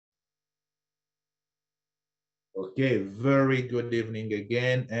Okay, very good evening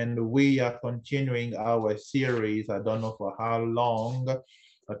again. And we are continuing our series. I don't know for how long,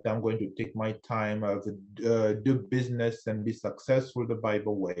 but I'm going to take my time of do business and be successful the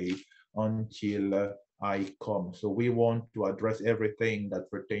Bible way until I come. So we want to address everything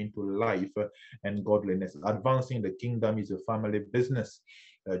that pertains to life and godliness. Advancing the kingdom is a family business.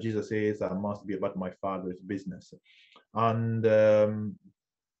 Jesus says, I must be about my Father's business. And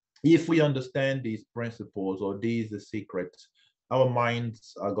if we understand these principles or these secrets, our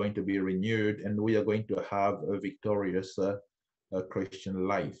minds are going to be renewed and we are going to have a victorious Christian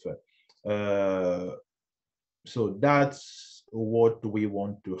life. Uh, so that's what we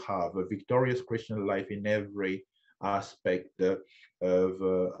want to have, a victorious Christian life in every aspect of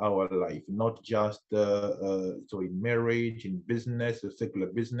our life, not just so in marriage, in business, a secular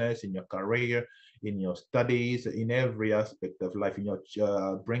business, in your career, in your studies, in every aspect of life, in your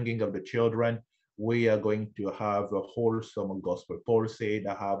bringing of the children. We are going to have a wholesome gospel. Paul said,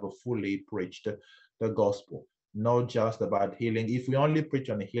 I have fully preached the gospel, not just about healing. If we only preach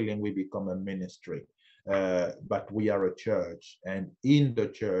on healing, we become a ministry. But we are a church, and in the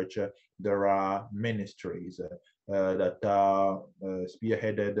church there are ministries that are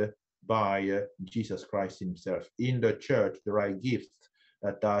spearheaded by Jesus Christ himself. In the church there are gifts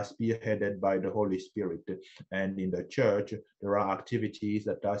that are spearheaded by the Holy Spirit, and in the church there are activities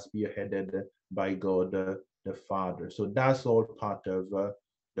that are spearheaded by God the Father. So that's all part of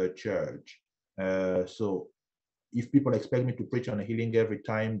the church. So if people expect me to preach on healing every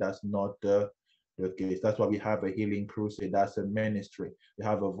time, that's not the case. That's why we have a healing crusade. That's a ministry. We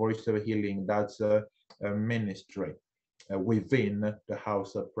have a voice of healing. That's a ministry within the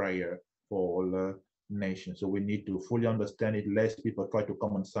house of prayer for all nations. So we need to fully understand it, lest people try to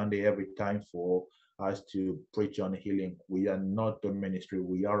come on Sunday every time for us to preach on healing. We are not a ministry.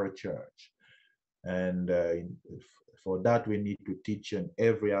 We are a church. And for that, we need to teach in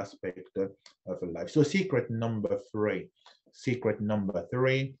every aspect of life. So secret number three,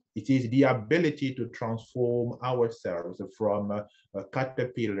 it is the ability to transform ourselves from a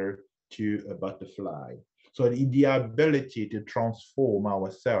caterpillar to a butterfly. So the ability to transform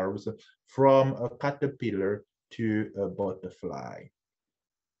ourselves from a caterpillar to a butterfly.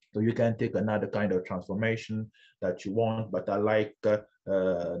 So you can take another kind of transformation that you want, but I like the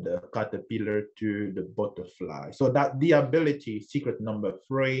caterpillar to the butterfly. So that the ability, secret number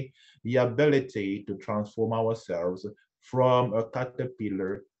three, the ability to transform ourselves from a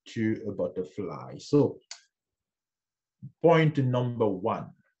caterpillar to a butterfly. So point number one,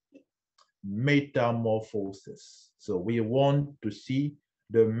 metamorphosis. So we want to see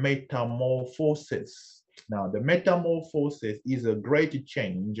the metamorphosis. Now, the metamorphosis is a great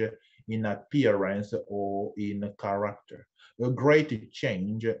change in appearance or in character. A great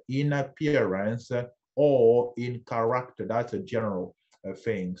change in appearance or in character. That's a general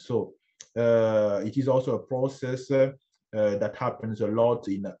thing. So it is also a process that happens a lot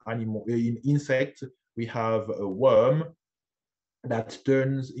in insects. We have a worm that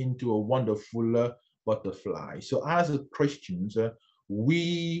turns into a wonderful butterfly. So as Christians,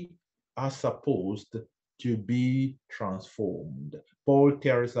 we are supposed to be transformed. Paul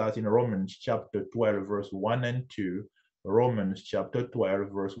tells us in Romans chapter 12, verse 1 and 2, Romans chapter 12,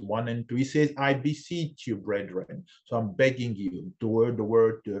 verse 1 and 2, he says, I beseech you, brethren. So I'm begging you.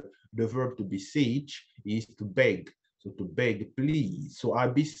 The verb to beseech is to beg. So to beg, please. So I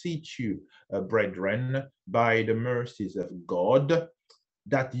beseech you, brethren, by the mercies of God,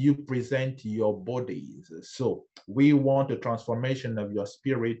 that you present your bodies. So we want a transformation of your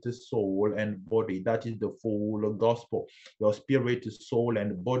spirit, soul, and body. That is the full gospel. Your spirit, soul,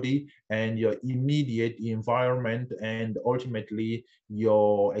 and body, and your immediate environment, and ultimately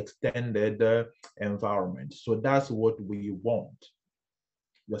your extended environment. So that's what we want.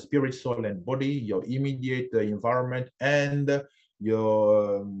 Your spirit, soul, and body, your immediate environment, and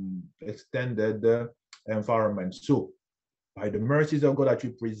your extended environment. So by the mercies of God, that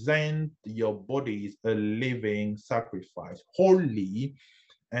you present your bodies a living sacrifice, holy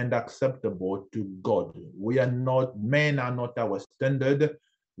and acceptable to God. Men are not our standard.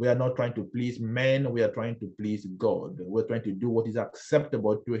 We are not trying to please men. We are trying to please God. We're trying to do what is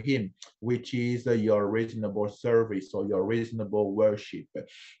acceptable to him, which is your reasonable service or your reasonable worship.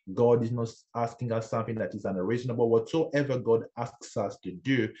 God is not asking us something that is unreasonable. Whatsoever God asks us to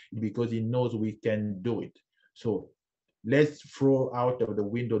do, because he knows we can do it. So let's throw out of the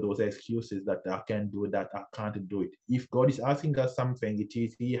window those excuses that I can't do that, I can't do it. If God is asking us something, it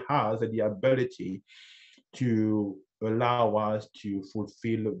is he has the ability to allow us to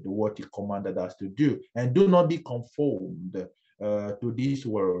fulfill what he commanded us to do. And do not be conformed to this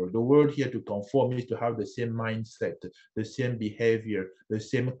world. The word here to conform is to have the same mindset, the same behavior, the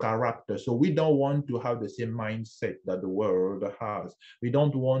same character. So we don't want to have the same mindset that the world has. We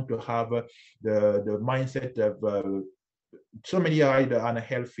don't want to have the mindset of so many either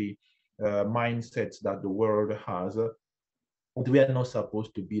unhealthy mindsets that the world has. But we are not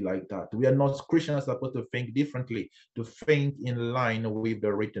supposed to be like that. We are not Christians are supposed to think differently, to think in line with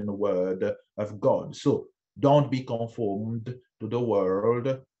the written word of God. So don't be conformed to the world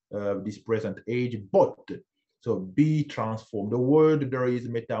of this present age, but so be transformed. The word there is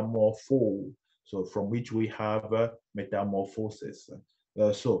metamorpho, so from which we have metamorphosis.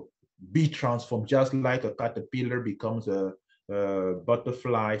 So be transformed, just like a caterpillar becomes a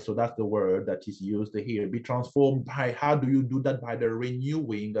butterfly. So that's the word that is used here. Be transformed by, how do you do that? By the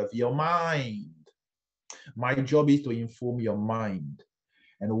renewing of your mind. My job is to inform your mind.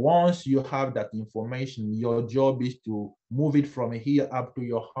 And once you have that information, your job is to move it from here up to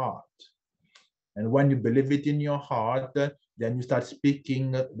your heart. And when you believe it in your heart, then you start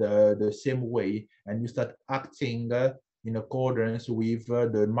speaking the same way, and you start acting in accordance with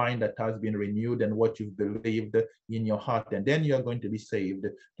the mind that has been renewed and what you've believed in your heart. And then you're going to be saved,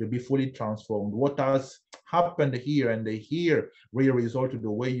 to be fully transformed. What has happened here and here will result to the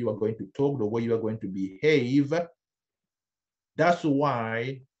way you are going to talk, the way you are going to behave. That's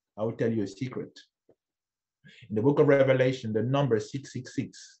why I will tell you a secret. In the book of Revelation, the number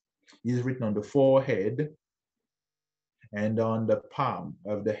 666 is written on the forehead and on the palm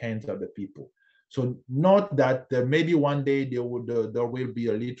of the hands of the people. So not that maybe one day there will be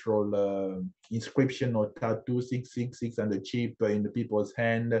a literal inscription or tattoo 666 and the chip in the people's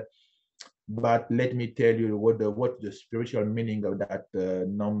hand, but let me tell you what the spiritual meaning of that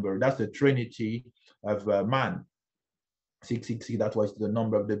number. That's the Trinity of man. 666, that was the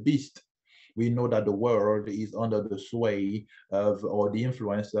number of the beast. We know that the world is under the sway of, or the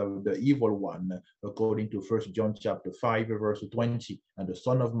influence of, the evil one, according to 1 John chapter 5, verse 20. And the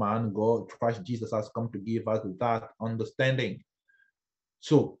Son of Man, God, Christ Jesus, has come to give us that understanding.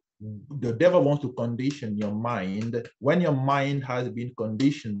 So the devil wants to condition your mind. When your mind has been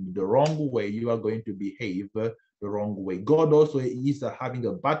conditioned the wrong way, you are going to behave the wrong way. God also is having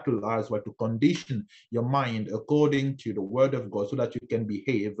a battle as well to condition your mind according to the word of God so that you can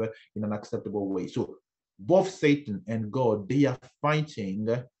behave in an acceptable way. So both Satan and God, they are fighting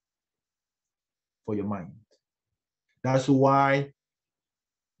for your mind. That's why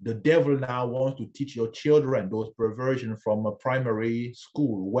the devil now wants to teach your children those perversions from a primary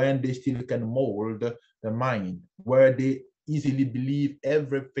school, when they still can mold the mind, where they easily believe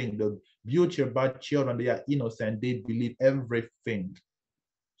everything. The beauty about children, they are innocent, they believe everything.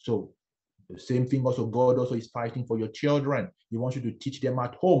 So the same thing also, God also is fighting for your children. He wants you to teach them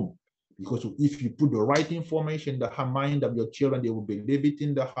at home, because if you put the right information in the mind of your children, they will believe it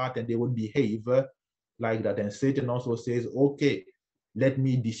in the heart and they will behave like that. And Satan also says, okay, let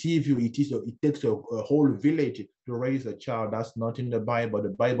me deceive you. It takes a whole village to raise a child. That's not in the Bible.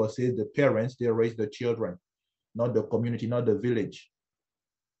 The Bible says the parents, they raise the children, not the community, not the village.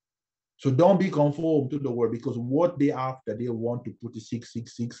 So don't be conformed to the world, because what they after, they want to put the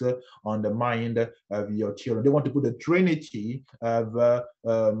 666 on the mind of your children. They want to put the Trinity of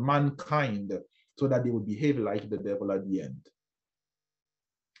mankind so that they will behave like the devil at the end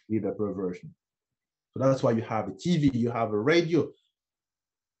with a perversion. So that's why you have a TV, you have a radio,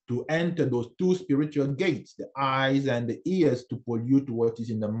 to enter those two spiritual gates, the eyes and the ears, to pollute what is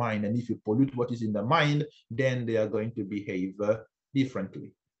in the mind. And if you pollute what is in the mind, then they are going to behave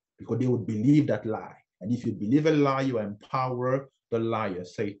differently, because they would believe that lie. And if you believe a lie, you empower the liar,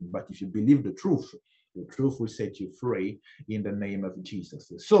 Satan. But if you believe the truth will set you free in the name of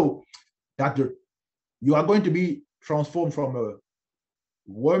Jesus. So that you are going to be transformed from a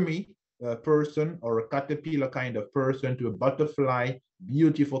wormy person or a caterpillar kind of person to a butterfly,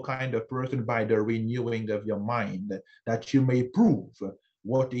 beautiful kind of person, by the renewing of your mind, that you may prove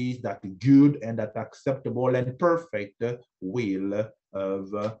what is that good and that acceptable and perfect will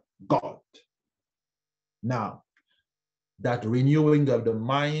of God. Now, that renewing of the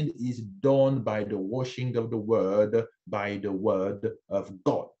mind is done by the washing of the word, by the word of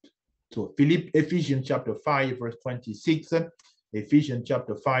God. So Ephesians chapter 5, verse 26, Ephesians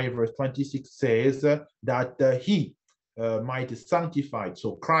chapter 5, verse 26 says that he might sanctify.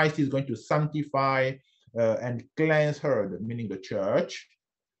 So Christ is going to sanctify and cleanse her, meaning the church,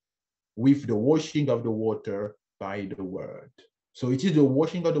 with the washing of the water by the word. So it is the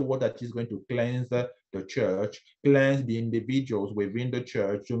washing of the water that is going to cleanse the church, cleanse the individuals within the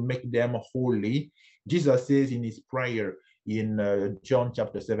church, to make them holy. Jesus says in his prayer in John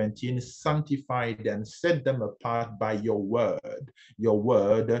chapter 17, sanctify them, set them apart by your word. Your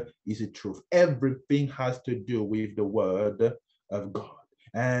word is the truth. Everything has to do with the word of God.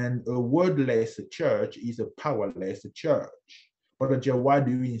 And a wordless church is a powerless church. Brother Joe, why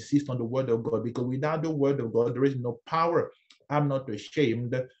do you insist on the word of God? Because without the word of God, there is no power. I'm not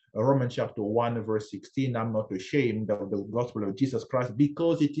ashamed. Romans chapter 1, verse 16, I'm not ashamed of the gospel of Jesus Christ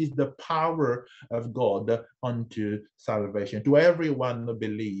because it is the power of God unto salvation. To everyone who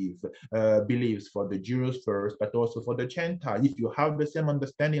believes for the Jews first, but also for the Gentile. If you have the same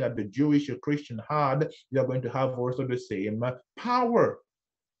understanding that the Jewish or Christian had, you are going to have also the same power.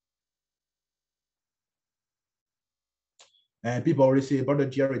 And people always say, Brother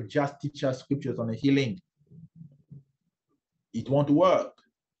Jerry, just teach us scriptures on the healing. It won't work.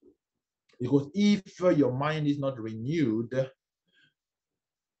 Because if your mind is not renewed,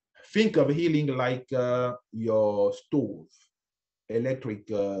 think of healing like your stove, electric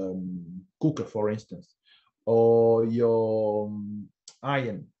cooker, for instance, or your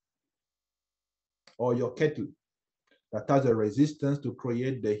iron, or your kettle that has a resistance to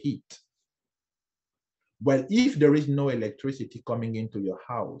create the heat. Well, if there is no electricity coming into your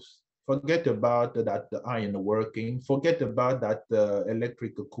house, forget about that iron working, forget about that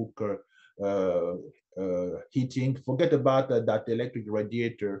electric cooker heating, forget about that electric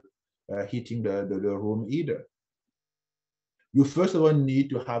radiator heating the room either. You first of all need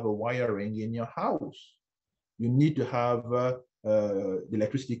to have a wiring in your house. You need to have the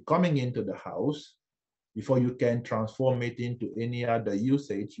electricity coming into the house before you can transform it into any other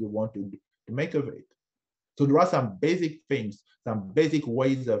usage you want to make of it. So there are some basic things, some basic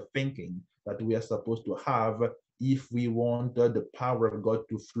ways of thinking that we are supposed to have if we want the power of God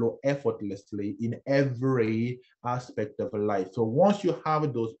to flow effortlessly in every aspect of life. So once you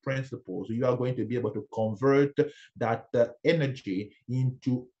have those principles, you are going to be able to convert that energy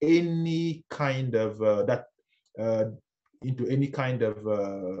into any kind of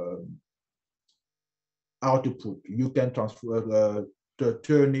output. You can transfer to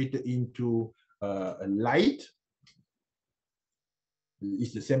turn it into a light.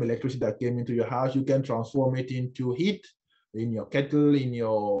 It's the same electricity that came into your house. You can transform it into heat in your kettle, in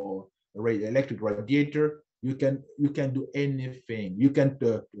your electric radiator. You can do anything. You can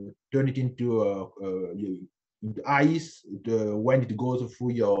turn it into ice when it goes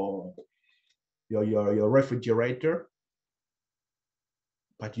through your refrigerator.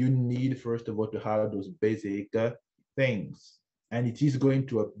 But you need, first of all, to have those basic things. And it is going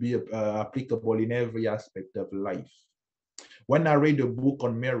to be applicable in every aspect of life. When I read a book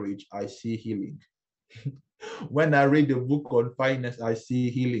on marriage, I see healing. When I read a book on finance, I see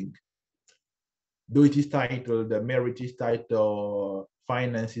healing. Though it is titled, the marriage is titled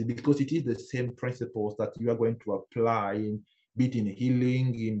finances, because it is the same principles that you are going to apply in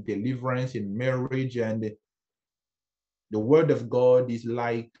healing, in deliverance, in marriage. And the word of God is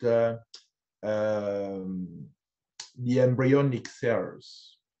like the embryonic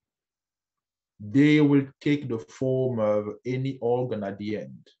cells. They will take the form of any organ at the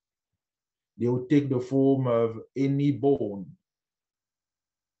end. They will take the form of any bone.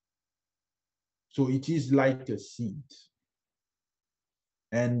 So it is like a seed.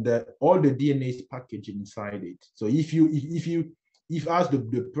 And all the DNA is packaged inside it. So if as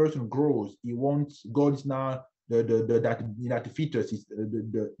the person grows, he wants, God is now that fetus is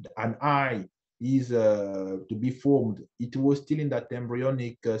an eye is to be formed. It was still in that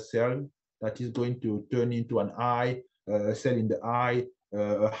embryonic cell that is going to turn into an eye, a cell in the eye,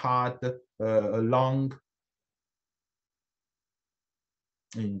 a heart, a lung.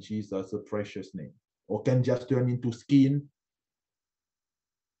 In Jesus' precious name. Or can just turn into skin.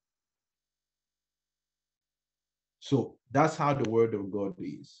 So that's how the word of God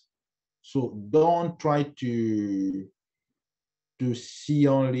is. So don't try to see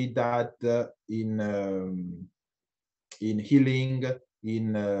only that in healing,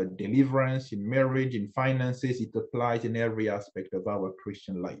 in deliverance, in marriage, in finances. It applies in every aspect of our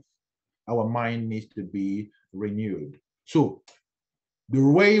Christian life. Our mind needs to be renewed. So the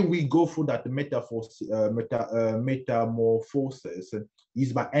way we go through that metamorphosis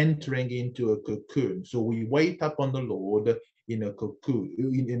is by entering into a cocoon. So we wait upon the Lord in a cocoon.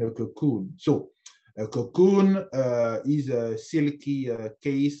 In a cocoon. So a cocoon is a silky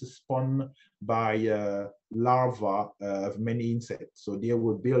case spun by larvae of many insects. So they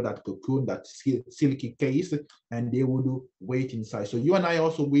will build that cocoon, that silky case, and they would wait inside. So you and I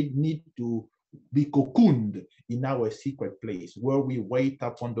also need to be cocooned in our secret place where we wait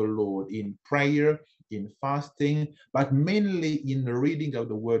upon the Lord in prayer, in fasting, but mainly in the reading of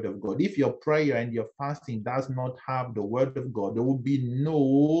the word of God. If your prayer and your fasting does not have the word of God, there will be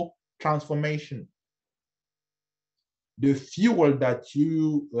no transformation. The fuel that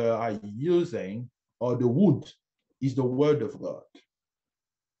you are using, or the wood, is the word of God.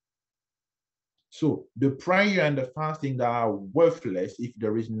 So the prayer and the fasting are worthless if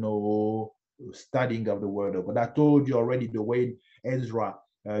there is no studying of the word of God. I told you already the way Ezra,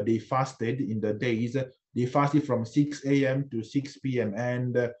 they fasted in the days. They fasted from 6 a.m. to 6 p.m.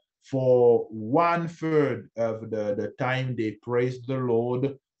 And for 1/3 of the time they praised the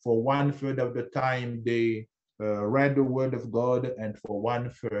Lord. For 1/3 of the time they read the word of God. And for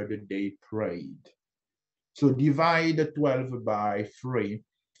 1/3 they prayed. So divide 12 by 3.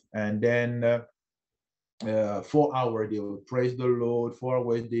 And then 4 hours they will praise the Lord, 4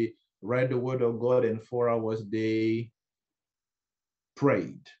 hours they read the word of God, and 4 hours they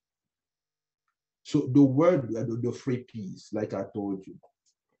prayed. So the word, the 3 P's, like I told you,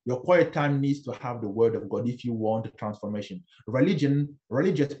 your quiet time needs to have the word of God if you want a transformation.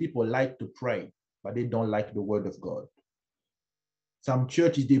 Religious people like to pray, but they don't like the word of God. Some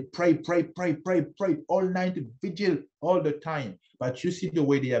churches, they pray all night, vigil all the time, but you see the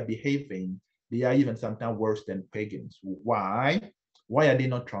way they are behaving. They are even sometimes worse than pagans. Why? Why are they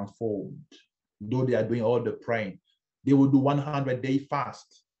not transformed? Though they are doing all the praying, they will do 100-day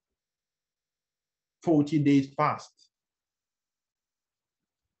fast, 40 days fast.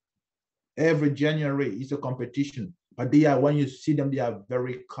 Every January is a competition, but they are, when you see them, they are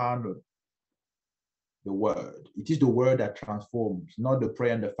very carnal. The word, it is the word that transforms, not the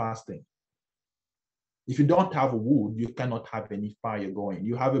prayer and the fasting. If you don't have wood, you cannot have any fire going.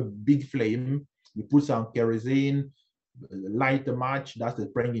 You have a big flame, you put some kerosene, light a match, that's the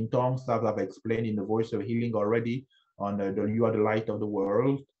praying in tongues, as I've explained in the Voice of Healing already, on You Are the Light of the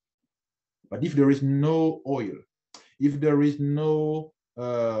World. But if there is no oil, if there is no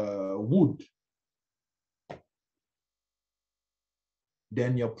wood,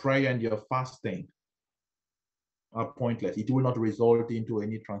 then your prayer and your fasting are pointless. It will not result into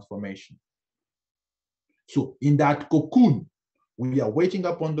any transformation. So in that cocoon, we are waiting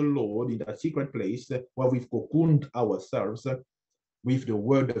upon the Lord in that secret place where we've cocooned ourselves with the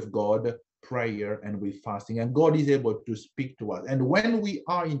word of God, prayer, and with fasting. And God is able to speak to us. And when we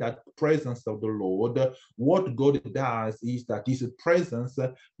are in that presence of the Lord, what God does is that his presence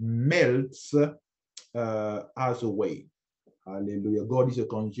melts us away. Hallelujah. God is a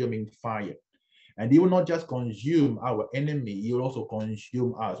consuming fire. And he will not just consume our enemy, he will also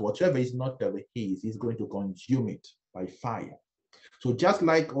consume us. Whatever is not of his, he's going to consume it by fire. So just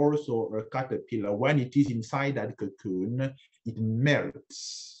like also a caterpillar, when it is inside that cocoon, it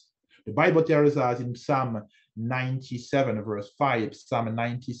melts. The Bible tells us in Psalm 97 verse 5, Psalm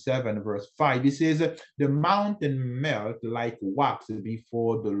 97 verse 5, it says, the mountain melt like wax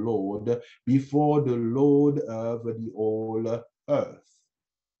before the Lord of the whole earth.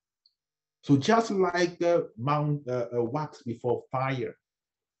 So just like wax before fire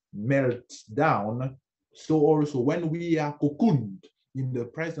melts down, so also when we are cocooned in the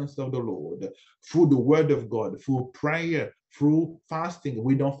presence of the Lord, through the word of God, through prayer, through fasting,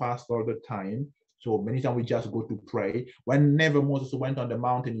 we don't fast all the time. So many times we just go to pray. Whenever Moses went on the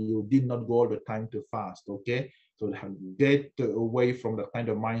mountain, you did not go all the time to fast, okay? So get away from the kind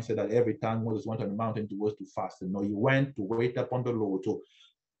of mindset that every time Moses went on the mountain, it was to fast. No, he went to wait upon the Lord. So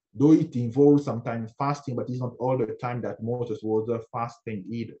though it involves sometimes fasting, but it's not all the time that Moses was fasting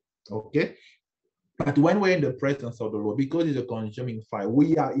either, okay? But when we're in the presence of the Lord, because it's a consuming fire,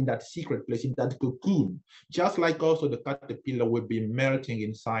 we are in that secret place, in that cocoon, just like also the caterpillar will be melting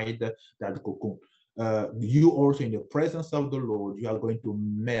inside that cocoon. You also in the presence of the Lord, you are going to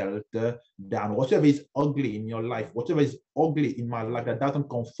melt down. Whatever is ugly in your life, whatever is ugly in my life that doesn't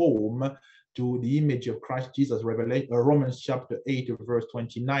conform to the image of Christ Jesus, Romans chapter 8, verse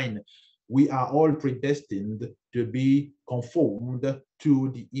 29, we are all predestined to be conformed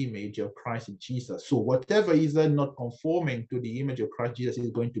to the image of Christ Jesus. So whatever is not conforming to the image of Christ Jesus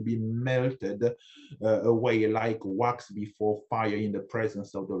is going to be melted away like wax before fire in the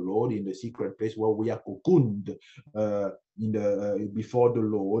presence of the Lord, in the secret place where we are cocooned before the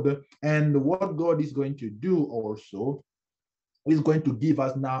Lord. And what God is going to do also is going to give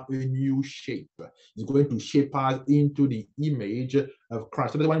us now a new shape. It's going to shape us into the image of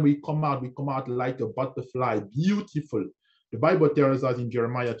Christ. So that when we come out like a butterfly, beautiful. The Bible tells us in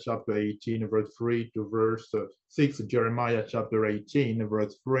Jeremiah chapter 18, verse 3 to verse 6, Jeremiah chapter 18,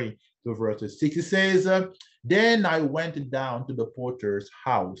 verse 3 to verse 6, it says, then I went down to the potter's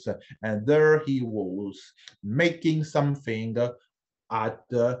house, and there he was, making something at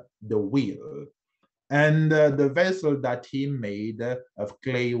the wheel. And the vessel that he made of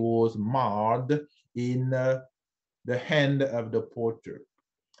clay was marred in the hand of the potter.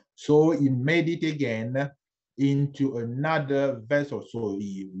 So he made it again into another vessel. So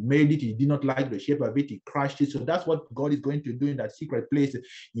he made it, he did not like the shape of it, he crushed it. So that's what God is going to do in that secret place.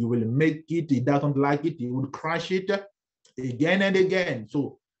 He will make it, he doesn't like it, he will crush it again and again.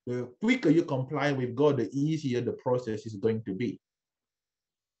 So the quicker you comply with God, the easier the process is going to be.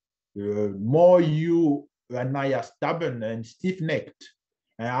 The more you and I are stubborn and stiff-necked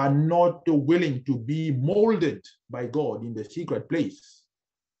and are not willing to be molded by God in the secret place,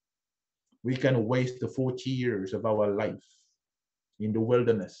 we can waste the 40 years of our life in the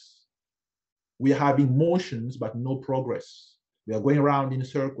wilderness. We are having motions, but no progress. We are going around in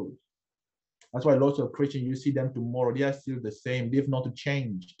circles. That's why lots of Christians, you see them tomorrow, they are still the same. They've not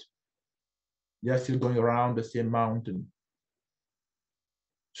changed. They are still going around the same mountain.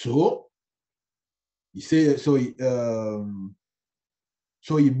 So, he said, so he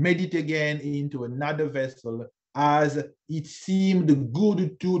made it again into another vessel as it seemed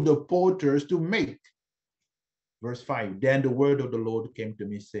good to the potters to make. Verse 5, then the word of the Lord came to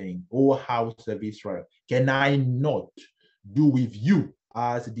me saying, O house of Israel, can I not do with you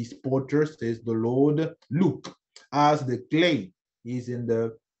as this potter, says the Lord? Look, as the clay is in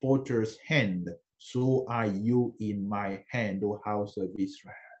the potter's hand, so are you in my hand, O house of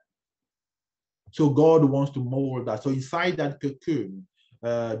Israel. So God wants to mold us. So inside that cocoon,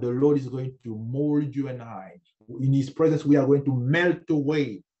 the Lord is going to mold you and I. In his presence, we are going to melt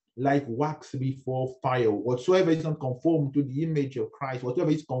away like wax before fire. Whatsoever is not conformed to the image of Christ,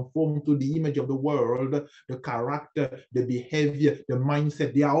 whatever is conformed to the image of the world, the character, the behavior, the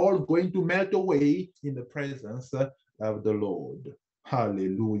mindset, they are all going to melt away in the presence of the Lord.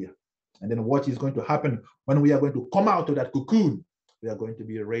 Hallelujah. And then what is going to happen when we are going to come out of that cocoon? We are going to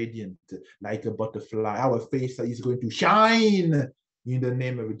be radiant like a butterfly. Our face is going to shine in the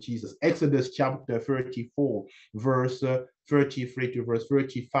name of Jesus. Exodus chapter 34, verse 33 to verse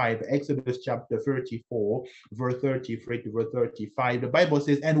 35. Exodus chapter 34, verse 33 to verse 35. The Bible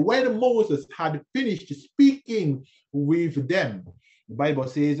says, and when Moses had finished speaking with them, the Bible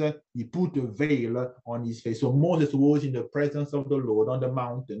says he put a veil on his face. So Moses was in the presence of the Lord on the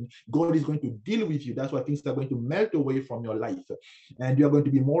mountain. God is going to deal with you. That's why things are going to melt away from your life. And you are going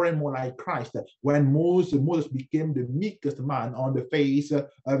to be more and more like Christ. When Moses became the meekest man on the face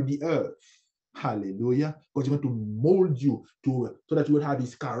of the earth. Hallelujah. God is going to mold you so that you will have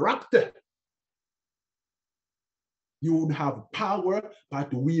his character. You would have power,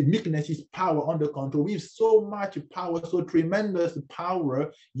 but meekness is power under control. We have so much power, so tremendous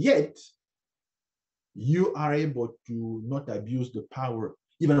power, yet you are able to not abuse the power.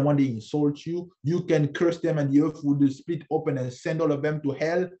 Even when they insult you, you can curse them and the earth would split open and send all of them to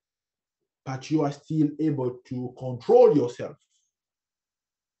hell, but you are still able to control yourself.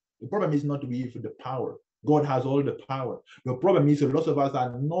 The problem is not with the power. God has all the power. The problem is a lot of us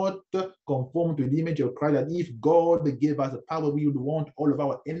are not conformed to the image of Christ, that if God gave us the power, we would want all of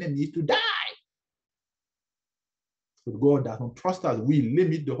our enemies to die. But God doesn't trust us. We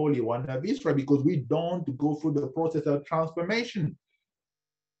limit the Holy One of Israel because we don't go through the process of transformation.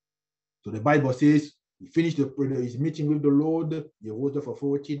 So the Bible says he finished his meeting with the Lord. He was there for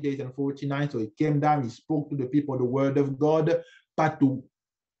 40 days and 40 nights. So he came down, he spoke to the people the word of God. But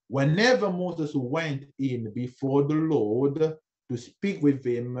whenever Moses went in before the Lord to speak with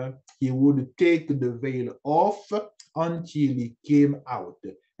him, he would take the veil off until he came out.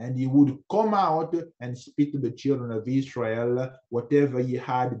 And he would come out and speak to the children of Israel, whatever he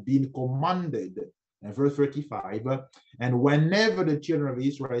had been commanded. And verse 35, and whenever the children of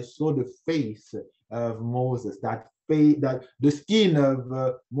Israel saw the face of Moses, that the skin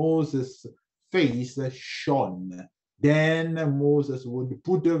of Moses' face shone, then Moses would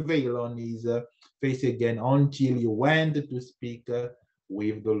put a veil on his face again until he went to speak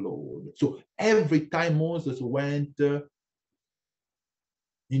with the Lord. So every time Moses went in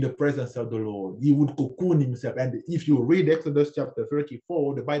the presence of the Lord, he would cocoon himself. And if you read Exodus chapter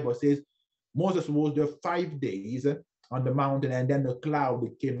 34, the Bible says Moses was there 5 days on the mountain, and then the cloud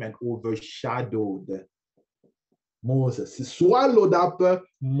came and overshadowed Moses. He swallowed up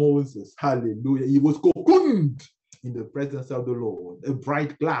Moses. Hallelujah. He was cocooned in the presence of the Lord. A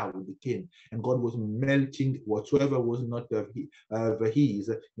bright cloud came, and God was melting whatsoever was not of his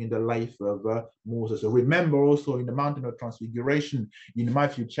in the life of Moses. So remember also in the mountain of transfiguration in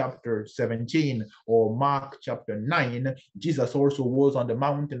Matthew chapter 17 or Mark chapter 9, Jesus also was on the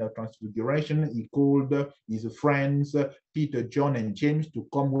mountain of transfiguration. He called his friends Peter, John, and James to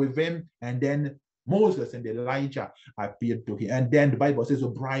come with him, and then Moses and Elijah appeared to him. And then the Bible says a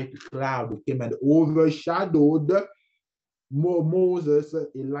bright cloud came and overshadowed Moses,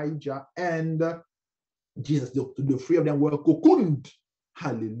 Elijah, and Jesus. The three of them were cocooned.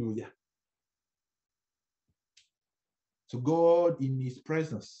 Hallelujah. So God in his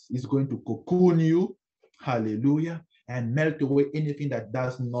presence is going to cocoon you. Hallelujah. And melt away anything that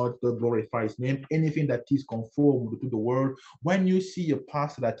does not glorify his name, anything that is conformed to the world. When you see a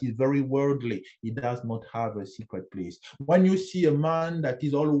pastor that is very worldly, he does not have a secret place. When you see a man that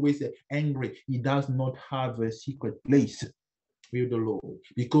is always angry, he does not have a secret place with the Lord,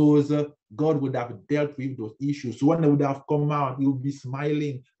 because God would have dealt with those issues. So when they would have come out, he would be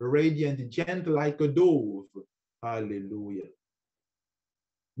smiling, radiant, gentle like a dove. Hallelujah.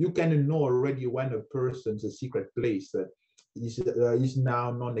 You can know already when a person's secret place is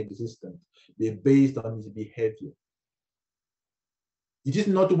now non-existent. They're based on his behavior. It is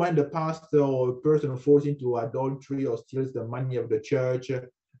not when the pastor or a person falls into adultery or steals the money of the church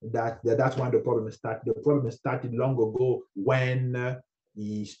that's when the problem started. The problem started long ago when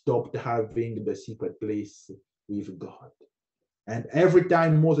he stopped having the secret place with God. And every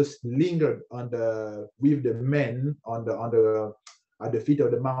time Moses lingered with the men at the feet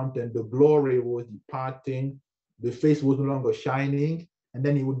of the mountain, the glory was departing, the face was no longer shining, and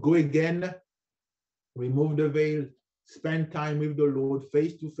then he would go again, remove the veil, spend time with the Lord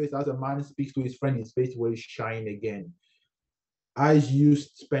face to face. As a man speaks to his friend, his face will shine again. As you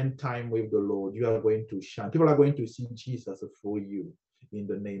spend time with the Lord, you are going to shine. People are going to see Jesus for you in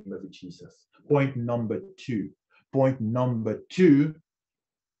the name of Jesus. Point number two. Point number two,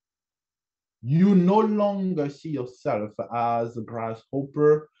 you no longer see yourself as a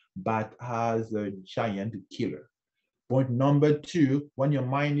grasshopper, but as a giant killer. Point number two, when your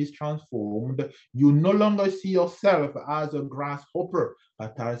mind is transformed, you no longer see yourself as a grasshopper,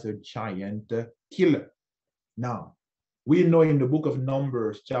 but as a giant killer. Now, we know in the book of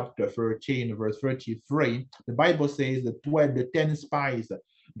Numbers, chapter 13, verse 33, the Bible says that the 10 spies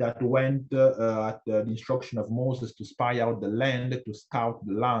that went at the instruction of Moses to spy out the land, to scout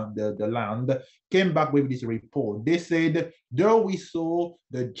the land, came back with this report. They said, though we saw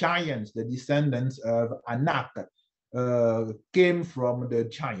the giants, the descendants of Anak, came from the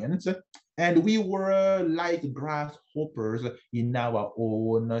giants, and we were like grasshoppers in our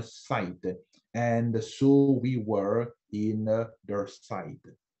own sight. And so we were in their sight.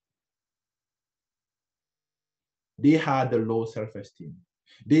 They had a low self-esteem.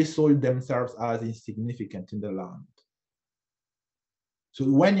 They saw themselves as insignificant in the land. So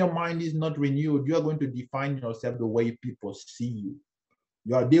when your mind is not renewed, you are going to define yourself the way people see you.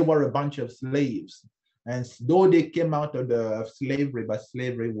 They were a bunch of slaves. And though they came out of slavery, but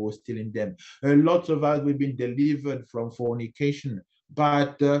slavery was still in them. Lots of us, we've been delivered from fornication,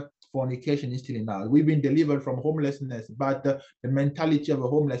 but fornication is still in us. We've been delivered from homelessness, but the mentality of a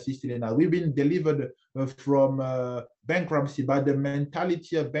homeless is still in us. We've been delivered from bankruptcy, but the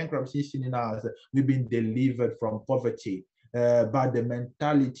mentality of bankruptcy is still in us. We've been delivered from poverty, but the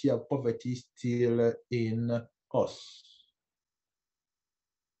mentality of poverty is still in us.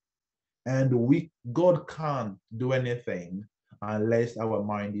 And God can't do anything unless our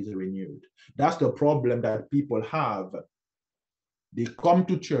mind is renewed. That's the problem that people have. They come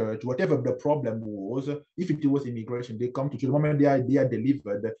to church, whatever the problem was, if it was immigration, they come to church. The moment they are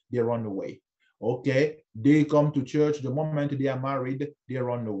delivered, they run away. Okay? They come to church, the moment they are married, they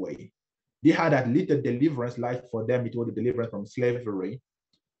run away. They had that little deliverance, like for them, it was the deliverance from slavery.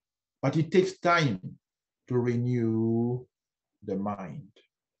 But it takes time to renew the mind.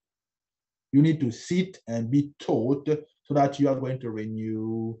 You need to sit and be taught so that you are going to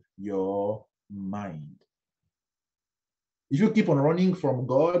renew your mind. If you keep on running from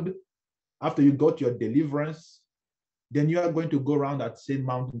God after you got your deliverance, then you are going to go around that same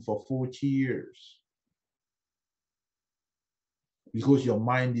mountain for 40 years because your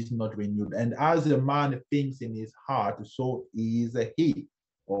mind is not renewed. And as a man thinks in his heart, so is he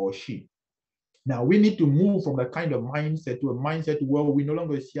or she. Now, we need to move from that kind of mindset to a mindset where we no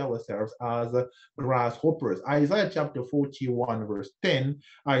longer see ourselves as grasshoppers. Isaiah chapter 41, verse 10,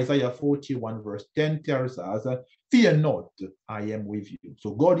 Isaiah 41, verse 10 tells us, fear not, I am with you.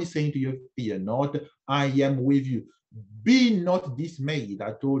 So God is saying to you, fear not, I am with you. Be not dismayed.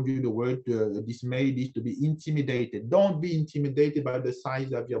 I told you the word dismayed is to be intimidated. Don't be intimidated by the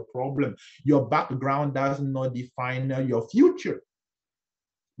size of your problem. Your background does not define your future.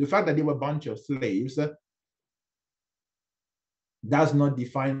 The fact that they were a bunch of slaves does not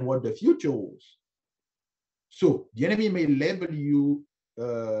define what the future was. So the enemy may label you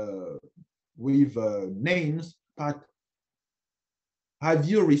with names, but Have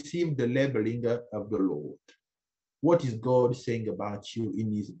you received the labeling of the Lord? What is God saying about you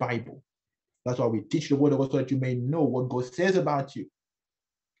in his Bible? That's why we teach the word of God so that you may know what God says about you.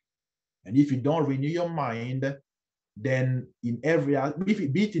 And if you don't renew your mind, then in every,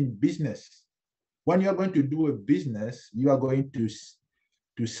 be it in business, when you're going to do a business, you are going to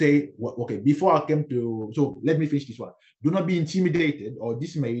say, well, okay, before I came to, so let me finish this one. Do not be intimidated or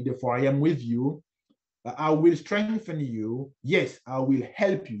dismayed, for I am with you. I will strengthen you. Yes, I will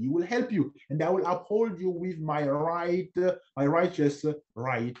help you. He will help you, and I will uphold you with my righteous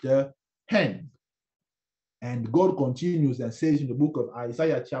right hand. And God continues and says in the book of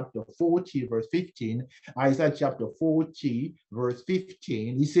Isaiah chapter 40, verse 15, Isaiah chapter 40, verse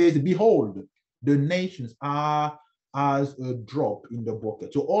 15, he says, behold, the nations are as a drop in the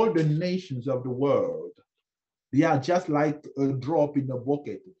bucket. So all the nations of the world, they are just like a drop in the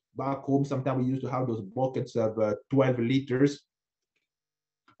bucket. Back home, sometimes we used to have those buckets of 12 liters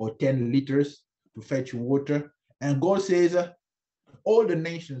or 10 liters to fetch water. And God says, all the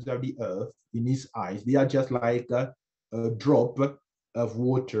nations of the earth, in his eyes, they are just like a drop of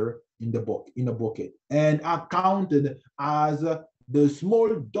water in a bucket, and are counted as the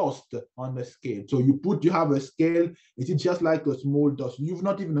small dust on the scale. So you have a scale, it is just like a small dust. You've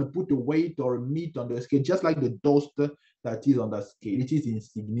not even put a weight or a meat on the scale, just like the dust that is on the scale. It is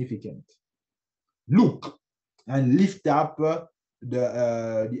insignificant. Look and lift up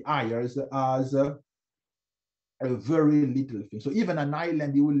the eyes as a very little thing. So even an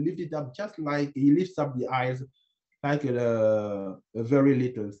island, he will lift it up just like he lifts up the eyes like a very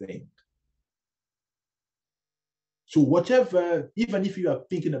little thing. So whatever, even if you are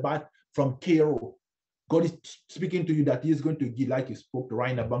thinking about from Cairo, God is speaking to you that he's going to give, like he spoke to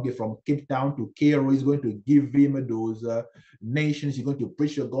Rainer Banke from Cape Town to Cairo, he's going to give him those nations, he's going to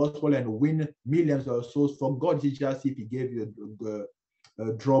preach the gospel and win millions of souls. For God, it's just if he gave you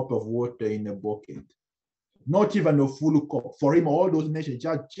a drop of water in a bucket. Not even a full cup. For him, all those nations,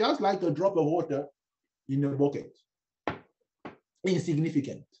 just like a drop of water in a bucket.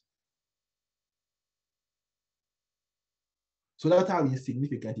 Insignificant. So that's how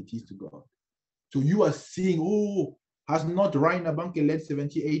insignificant it is to God. So you are seeing, oh, has not Rainer Banke led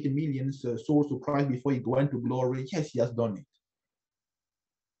 78 million souls to Christ before he went to glory? Yes, he has done it.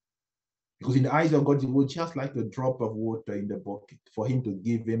 Because in the eyes of God, it was just like a drop of water in the bucket for him to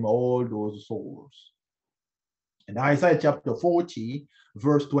give him all those souls. And Isaiah chapter 40,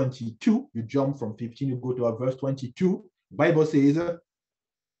 verse 22, you jump from 15, you go to verse 22. Bible says,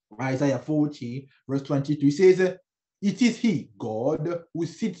 Isaiah 40, verse 22, it says, it is he, God, who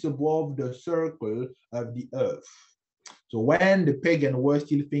sits above the circle of the earth. So when the pagan were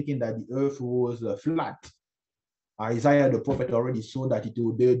still thinking that the earth was flat, Isaiah the prophet already saw that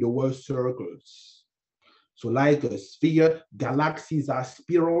there were circles. So like a sphere, galaxies are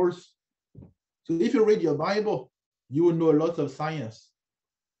spirals. So if you read your Bible, you will know lots of science.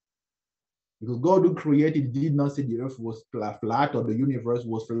 Because God who created did not say the earth was flat or the universe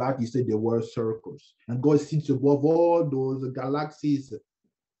was flat. He said there were circles. And God sits above all those galaxies.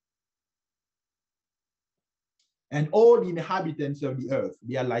 And all the inhabitants of the earth,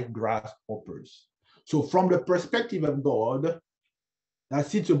 they are like grasshoppers. So from the perspective of God, that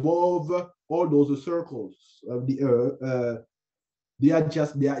sits above all those circles of the earth, the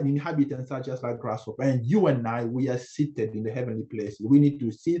inhabitants are just like grasshoppers. And you and I, we are seated in the heavenly place. We need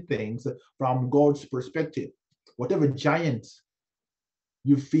to see things from God's perspective. Whatever giants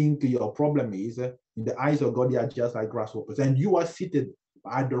you think your problem is, in the eyes of God, they are just like grasshoppers. And you are seated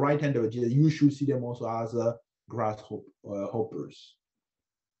at the right hand of Jesus. You should see them also as grasshoppers.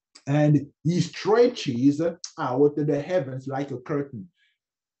 And he stretches out the heavens like a curtain.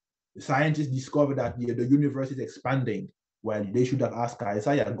 The scientists discovered that the universe is expanding. Well, they should have asked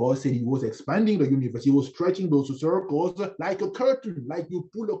Isaiah. God said he was expanding the universe. He was stretching those circles like a curtain, like you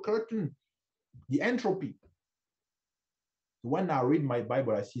pull a curtain, the entropy. When I read my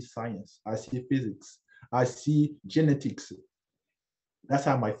Bible, I see science, I see physics, I see genetics. That's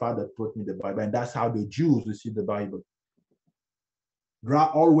how my father taught me the Bible, and that's how the Jews see the Bible. There are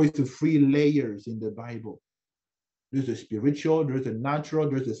always the 3 layers in the Bible. There's a spiritual, there's a natural,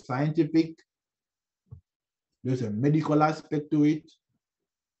 there's a scientific, there's a medical aspect to it.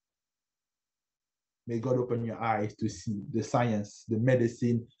 May God open your eyes to see the science, the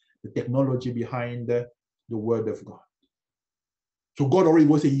medicine, the technology behind the word of God. So God already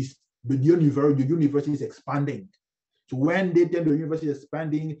was saying the universe is expanding. So when they tell the universe is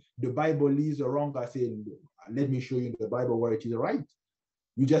expanding, the Bible is wrong. I say, let me show you the Bible where it is right.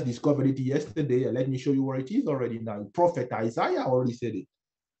 You just discovered it yesterday, and let me show you where it is already now. Prophet Isaiah already said it.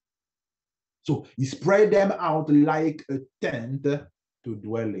 So he spread them out like a tent to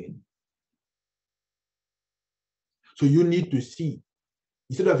dwell in. So you need to see,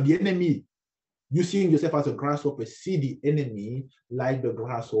 instead of the enemy, you seeing yourself as a grasshopper, see the enemy like the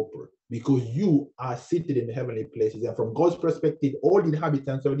grasshopper, because you are seated in the heavenly places. And from God's perspective, all the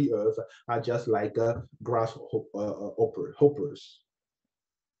inhabitants of the earth are just like grasshoppers.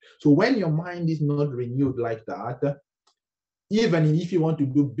 So when your mind is not renewed like that, even if you want to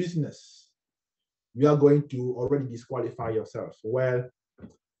do business, you are going to already disqualify yourself. Well,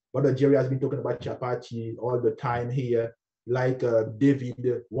 Brother Jerry has been talking about chapati all the time here. Like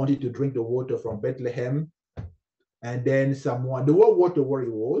David wanted to drink the water from Bethlehem, and then someone, the word water where he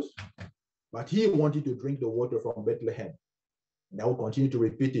was, but he wanted to drink the water from Bethlehem. And I will continue to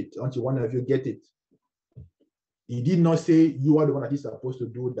repeat it until one of you get it. He did not say you are the one that is supposed to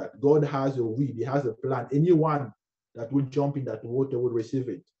do that. God has a will, he has a plan. Anyone that will jump in that water will receive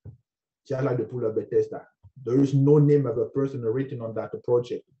it. Just like the pool of Bethesda. There is no name of a person written on that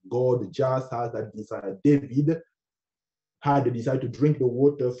project. God just has that desire. David had the desire to drink the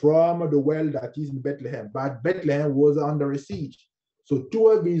water from the well that is in Bethlehem, but Bethlehem was under a siege. So two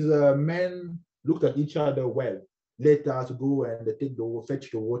of his men looked at each other. Well, let us go and fetch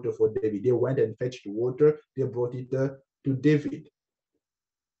the water for David. They went and fetched the water. They brought it to David.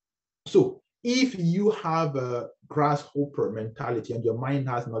 So if you have a grasshopper mentality and your mind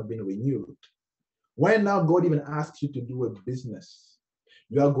has not been renewed, when now God even asks you to do a business,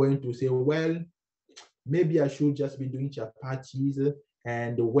 you are going to say, well, maybe I should just be doing chapatis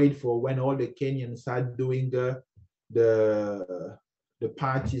and wait for when all the Kenyans are doing the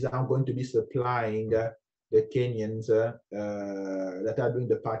parties. I'm going to be supplying the Kenyans that are doing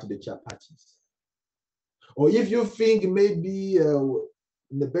the party, the chapatis. Or if you think maybe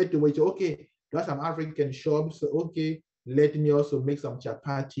in a better way, okay, there are some African shops, okay, let me also make some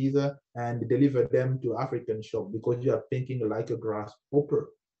chapatis and deliver them to African shops, because you are thinking like a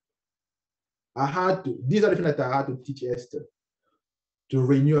grasshopper. These are the things that I had to teach Esther, to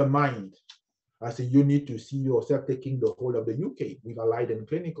renew her mind. I said, you need to see yourself taking the whole of the UK with Allied and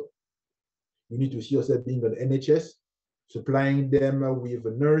Clinical. You need to see yourself being an NHS, supplying them with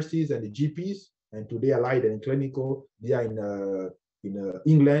nurses and the GPs. And today, Allied and Clinical, they are in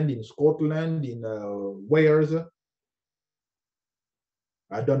England, in Scotland, in Wales.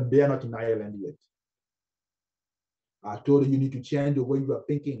 They are not in Ireland yet. I told you need to change the way you are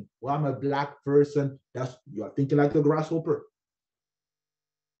thinking. Well, I'm a black person. You are thinking like a grasshopper.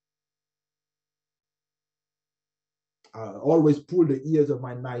 I always pull the ears of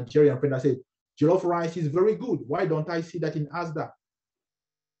my Nigerian friend. I say, jollof rice is very good. Why don't I see that in Asda?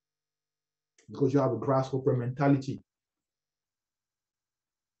 Because you have a grasshopper mentality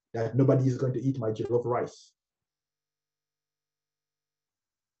that nobody is going to eat my jollof rice.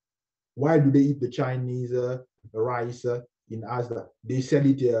 Why do they eat the Chinese rice in Asda? They sell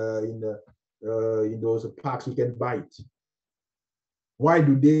it in those packs you can buy it. Why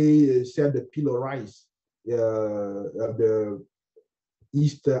do they sell the pillow rice of the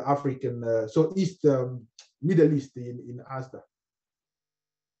East African, Middle East in Asda?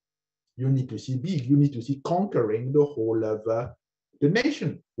 You need to see big. You need to see conquering the whole of the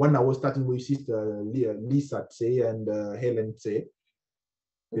nation. When I was starting with Sister Lisa Tse and Helen Tse,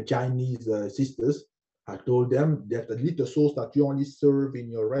 the Chinese sisters, I told them that the little sauce that you only serve in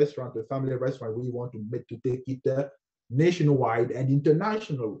your restaurant, the family restaurant, we want to take it nationwide and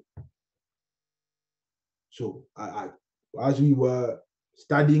international. So as we were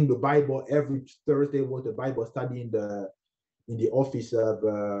studying the Bible every Thursday, was the Bible study in the office of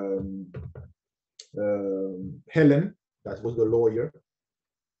Helen, that was the lawyer.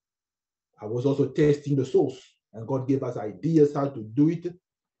 I was also testing the sauce, and God gave us ideas how to do it.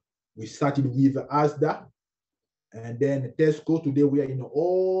 We started with Asda, and then Tesco. Today we are in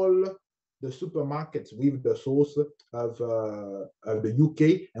all the supermarkets with the sauce of the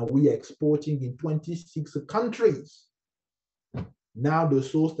UK, and we are exporting in 26 countries. Now the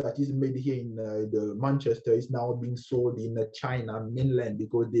sauce that is made here in the Manchester is now being sold in China mainland,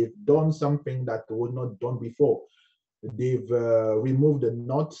 because they've done something that was not done before. They've removed the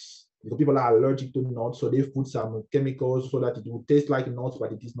nuts, because people are allergic to nuts, so they've put some chemicals so that it will taste like nuts,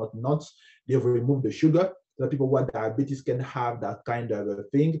 but it is not nuts. They've removed the sugar, so that people who have diabetes can have that kind of a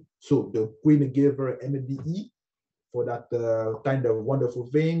thing. So the Queen gave her MBE for that kind of wonderful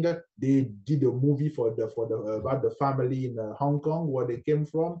thing. They did a movie about the family in Hong Kong, where they came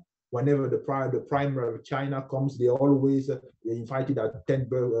from. Whenever the prime of China comes, they always invited at 10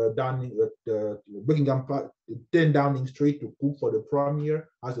 Buckingham 10 Downing Street to cook for the premier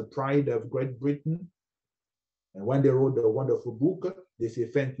as a pride of Great Britain. And when they wrote the wonderful book, they say,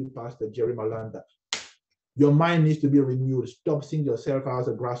 thank you, Pastor Jerry Malanda. Your mind needs to be renewed. Stop seeing yourself as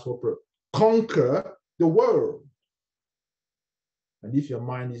a grasshopper. Conquer the world. And if your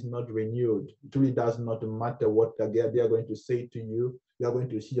mind is not renewed, it really does not matter what they are going to say to you. You are going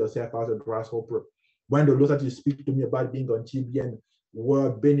to see yourself as a grasshopper. When the Lord started to speak to me about being on TBN, where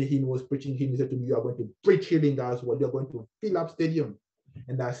Benny Hinn was preaching, he said to me, you are going to preach healing as well. You're going to fill up stadium.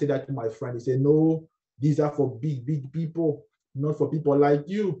 And I said that to my friend. He said, no, these are for big, big people, not for people like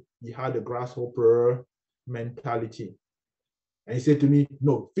you. He had a grasshopper mentality. And he said to me,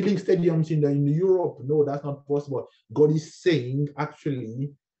 no, filling stadiums in Europe, no, that's not possible. God is saying,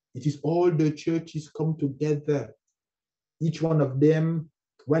 actually, it is all the churches come together. Each one of them,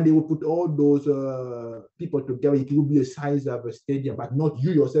 when they will put all those people together, it will be the size of a stadium, but not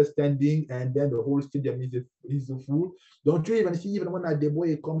you yourself standing and then the whole stadium is full. Don't you even see, even when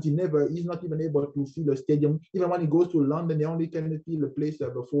Adeboye comes, he's not even able to fill a stadium. Even when he goes to London, they only can fill a place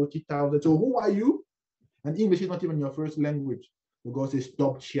of 40,000. So who are you? And English is not even your first language. God says,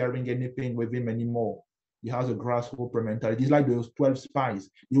 stop sharing anything with him anymore. He has a grasshopper mentality. He's like those 12 spies.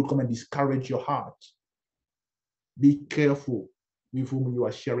 He will come and discourage your heart. Be careful with whom you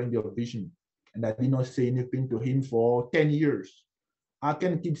are sharing your vision. And I did not say anything to him for 10 years. I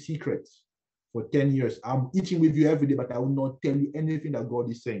can keep secrets for 10 years. I'm eating with you every day, but I will not tell you anything that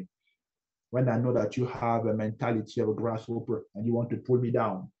God is saying. When I know that you have a mentality of a grasshopper and you want to pull me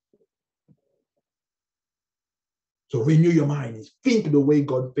down. So renew your mind. Think the way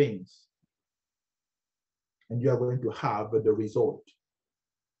God thinks. And you are going to have the result.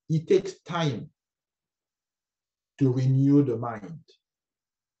 It takes time to renew the mind.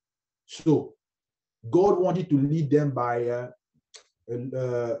 So God wanted to lead them by,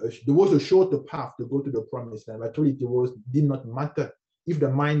 there was a shorter path to go to the promised land. But it did not matter. If the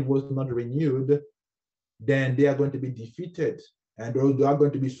mind was not renewed, then they are going to be defeated. And there are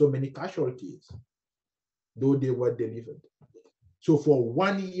going to be so many casualties, though they were delivered. So for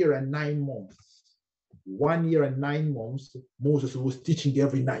 1 year and 9 months, 1 year and 9 months, Moses was teaching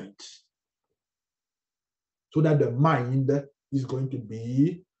every night. So that the mind is going to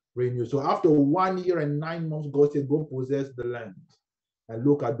be renewed. So after 1 year and 9 months, God said, go possess the land. And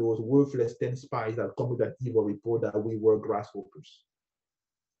look at those worthless 10 spies that come with that evil report that we were grasshoppers.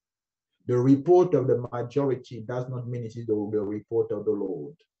 The report of the majority does not mean it is the report of the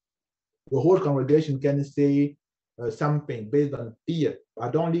Lord. The whole congregation can say something based on fear,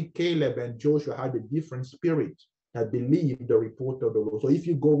 but only Caleb and Joshua had a different spirit that believed the report of the Lord. So if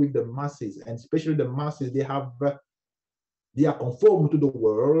you go with the masses, and especially the masses, they are conformed to the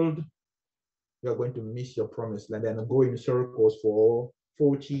world, you are going to miss your promised land and go in circles for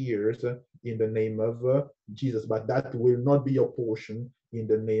 40 years in the name of Jesus. But that will not be your portion in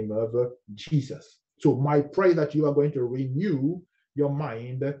the name of Jesus. So my prayer that you are going to renew your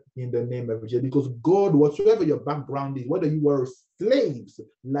mind in the name of Jesus, because God, whatsoever your background is, whether you were slaves,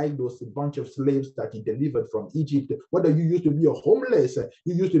 like those bunch of slaves that he delivered from Egypt, whether you used to be a homeless,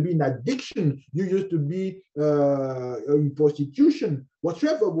 you used to be in addiction, you used to be in prostitution,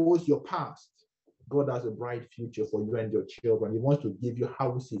 whatsoever was your past, God has a bright future for you and your children. He wants to give you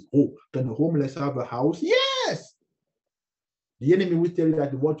houses. Oh, can the homeless have a house? Yes! The enemy will tell you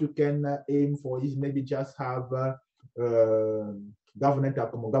that what you can aim for is maybe just have government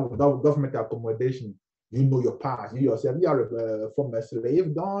accommodation. You know your past. You yourself, you are a former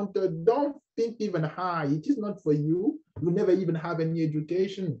slave. Don't think even high. It is not for you. You never even have any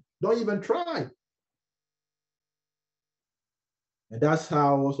education. Don't even try. And that's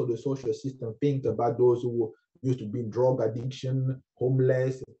how also the social system thinks about those who used to be in drug addiction,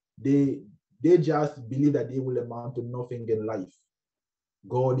 homeless. They just believe that they will amount to nothing in life.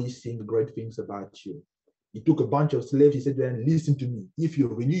 God is saying great things about you. He took a bunch of slaves. He said to them, listen to me. If you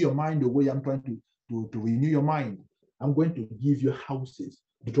renew your mind the way I'm trying to renew your mind, I'm going to give you houses.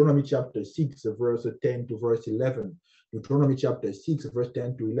 Deuteronomy chapter 6, verse 10 to verse 11. Deuteronomy chapter 6, verse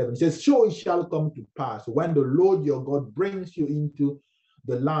 10 to 11. It says, so it shall come to pass when the Lord your God brings you into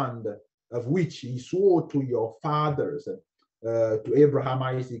the land of which he swore to your fathers, to Abraham,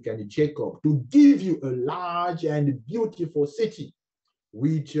 Isaac, and Jacob, to give you a large and beautiful city,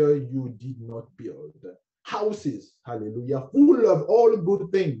 which you did not build. Houses, hallelujah, full of all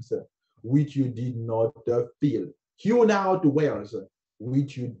good things, which you did not fill. Hewn out wells,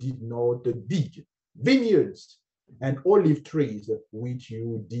 which you did not dig. Vineyards and olive trees, which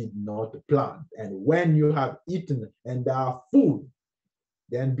you did not plant. And when you have eaten and are full,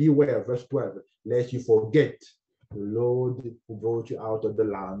 then beware, verse 12, lest you forget the Lord who brought you out of the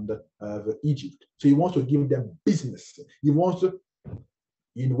land of Egypt. So he wants to give them business. He wants to,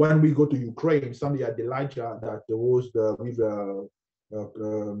 when we go to Ukraine, Sunday at Elijah, that was with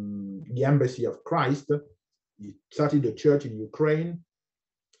the embassy of Christ, He started the church in Ukraine.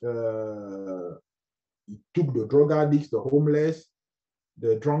 He took the drug addicts, the homeless,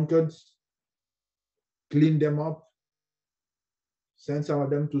 the drunkards, cleaned them up, sent some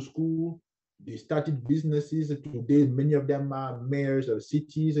of them to school. They started businesses. Today, many of them are mayors of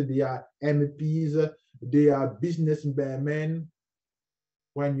cities. They are MPs. They are businessmen.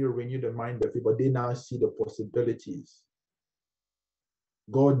 When you renew the mind of people, they now see the possibilities.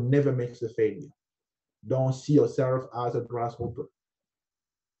 God never makes a failure. Don't see yourself as a grasshopper.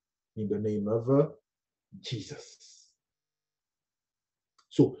 In the name of Jesus.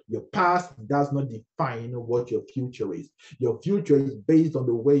 So your past does not define what your future is. Your future is based on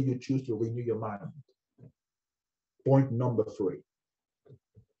the way you choose to renew your mind. Point number 3.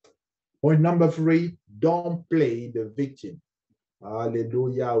 Point number 3, don't play the victim.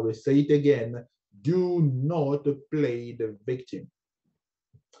 Hallelujah. I will say it again. Do not play the victim.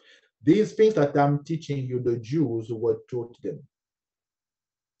 These things that I'm teaching you, the Jews were taught them.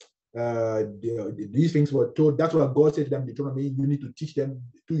 These things were told. That's what God said to them in Deuteronomy. You need to teach them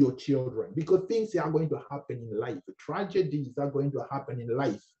to your children, because things are going to happen in life. Tragedies are going to happen in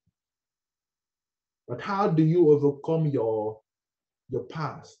life. But how do you overcome your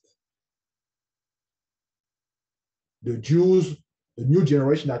past? The Jews, the new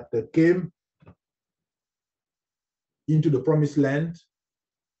generation that came into the promised land,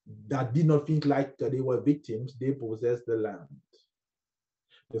 that did not think like they were victims, they possessed the land.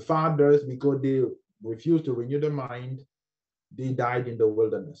 The fathers, because they refused to renew their mind, they died in the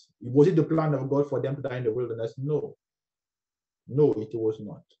wilderness. Was it the plan of God for them to die in the wilderness? No. No, it was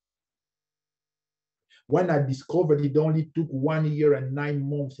not. When I discovered it only took 1 year and 9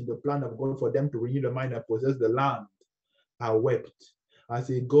 months in the plan of God for them to renew their mind and possess the land, I wept. I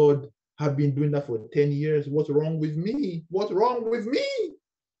said, God, I've been doing that for 10 years. What's wrong with me? What's wrong with me?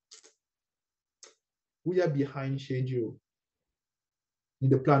 We are behind schedule in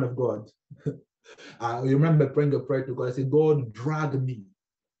the plan of God. I remember praying a prayer to God. I said, God, drag me.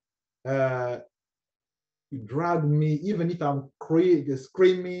 Drag me, even if I'm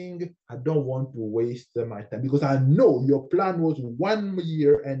screaming. I don't want to waste my time, because I know your plan was 1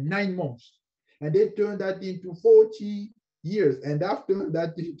 year and 9 months. And they turned that into 40 years. And after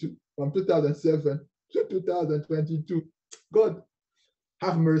that, from 2007 to 2022, God,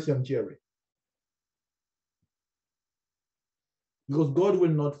 have mercy on Jerry. Because God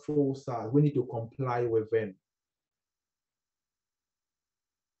will not force us. We need to comply with him.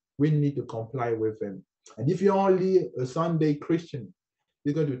 We need to comply with him. And if you're only a Sunday Christian,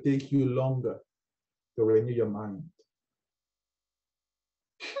 it's going to take you longer to renew your mind.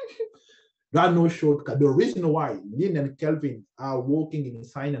 There are no shortcuts. The reason why Lynn and Kelvin are walking in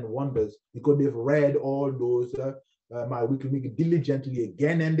signs and wonders, because they've read all those My Weekly Meal diligently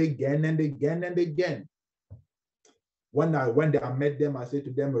again and again and again and again. When I met them, I said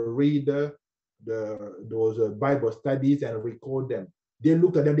to them, read those Bible studies and record them. They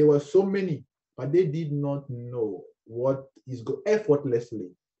looked at them, there were so many, but they did not know what is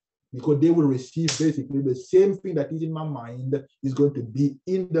effortlessly, because they will receive basically the same thing that is in my mind is going to be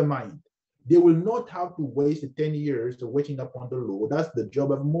in the mind. They will not have to waste 10 years waiting upon the Lord. That's the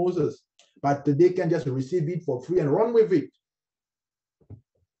job of Moses. But they can just receive it for free and run with it.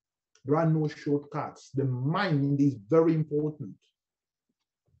 There are no shortcuts. The mind is very important.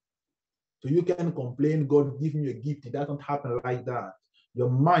 So you can complain, God give me a gift. It doesn't happen like that. Your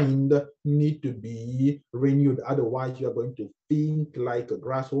mind needs to be renewed. Otherwise, you're going to think like a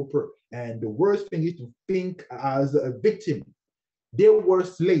grasshopper. And the worst thing is to think as a victim. They were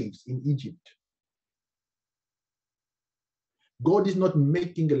slaves in Egypt. God is not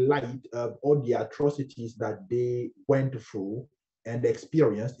making light of all the atrocities that they went through and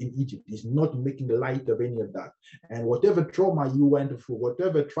experienced in Egypt. He's not making light of any of that. And whatever trauma you went through,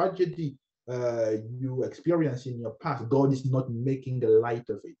 whatever tragedy you experienced in your past, God is not making the light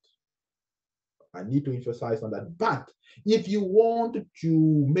of it. I need to emphasize on that. But if you want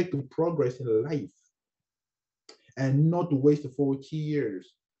to make progress in life and not to waste 40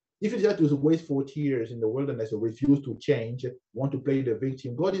 years, if you just to waste 40 years in the wilderness or refuse to change, want to play the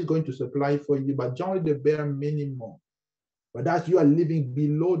victim, God is going to supply for you, but only the bare minimum. But as you are living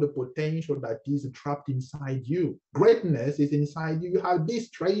below the potential that is trapped inside you, greatness is inside you. You have this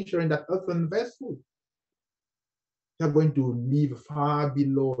treasure in that earthen vessel. You're going to live far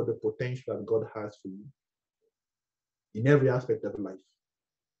below the potential that God has for you in every aspect of life.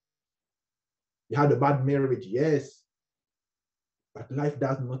 You had a bad marriage, yes, but life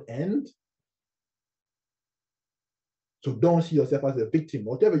does not end. So don't see yourself as a victim.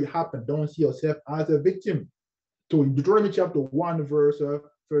 Whatever you happen, don't see yourself as a victim. So in Deuteronomy chapter 1, verse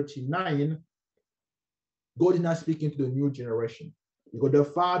 39, God is not speaking to the new generation. Because the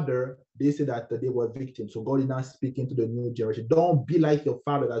father, they said that they were victims. So God is not speaking to the new generation. Don't be like your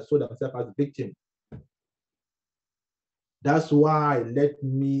father that saw themselves as victims. That's why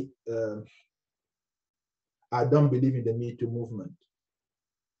I don't believe in the Me Too movement.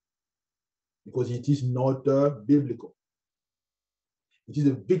 Because it is not biblical. It is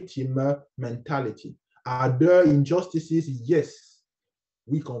a victim mentality. Are there injustices? Yes.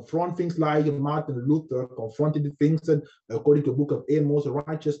 We confront things like Martin Luther confronted things according to the book of Amos,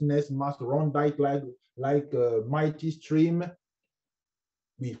 righteousness must run like a mighty stream.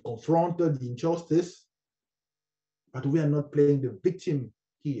 We confronted the injustice, but we are not playing the victim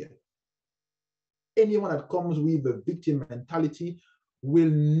here. Anyone that comes with a victim mentality will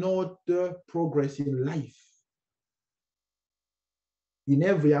not progress in life, in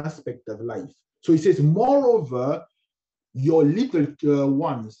every aspect of life. So he says, moreover, your little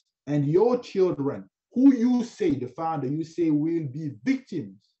ones and your children, who you say, the father, you say will be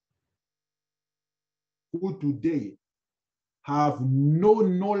victims, who today have no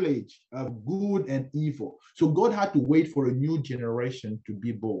knowledge of good and evil. So God had to wait for a new generation to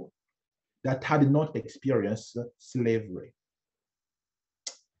be born that had not experienced slavery,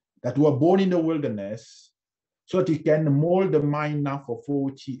 that were born in the wilderness, so that he can mold the mind now for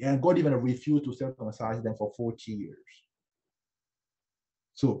 40, and God even refused to circumcise them for 40 years.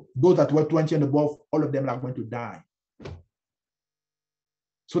 So those that were 20 and above, all of them are going to die.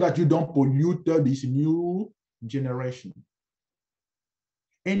 So that you don't pollute this new generation.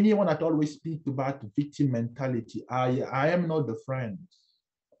 Anyone that always speaks about victim mentality, I am not the friend.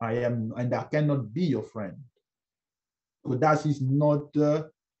 I am, and I cannot be your friend. Because that is not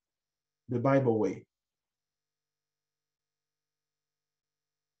the Bible way.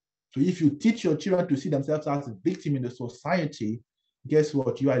 So if you teach your children to see themselves as a victim in the society, guess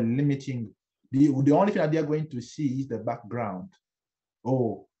what? You are limiting. The only thing that they're going to see is the background.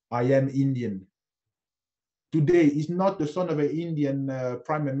 Oh, I am Indian. Today, he's not the son of an Indian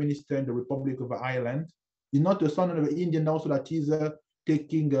prime minister in the Republic of Ireland. He's not the son of an Indian also that is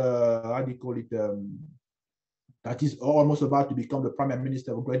taking, how do you call it, that is almost about to become the prime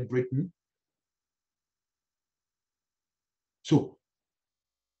minister of Great Britain. So,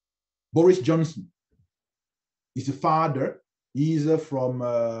 Boris Johnson is a father. He's from,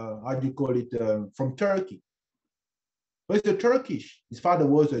 how do you call it, from Turkey. But he's a Turkish. His father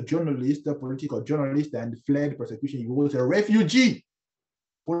was a journalist, a political journalist, and fled persecution. He was a refugee,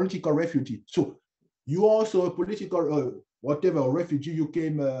 political refugee. So you also a political, whatever, refugee, you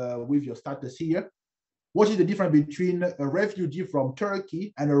came with your status here. What is the difference between a refugee from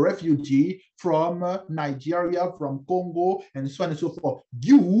Turkey and a refugee from Nigeria, from Congo, and so on and so forth?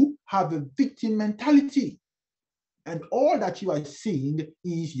 You have a victim mentality. And all that you are seeing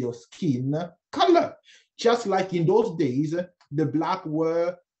is your skin color. Just like in those days, the black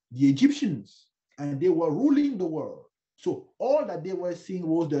were the Egyptians, and they were ruling the world. So all that they were seeing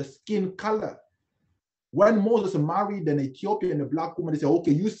was the skin color. When Moses married an Ethiopian, a black woman, they said,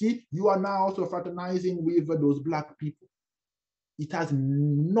 okay, you see, you are now also fraternizing with those black people. It has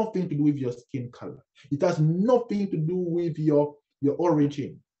nothing to do with your skin color. It has nothing to do with your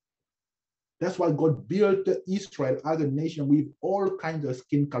origin. That's why God built Israel as a nation with all kinds of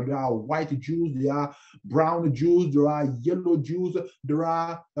skin color. There are white Jews, there are brown Jews, there are yellow Jews, there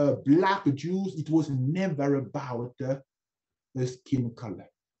are black Jews. It was never about the skin color.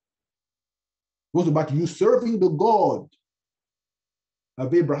 It was about you serving the God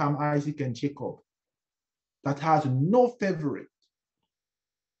of Abraham, Isaac, and Jacob that has no favorite.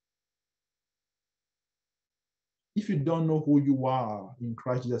 If you don't know who you are in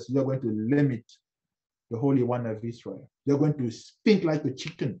Christ Jesus, you're going to limit the Holy One of Israel. You're going to stink like a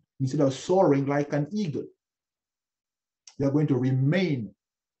chicken instead of soaring like an eagle. You're going to remain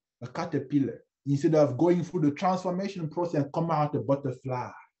a caterpillar instead of going through the transformation process and come out a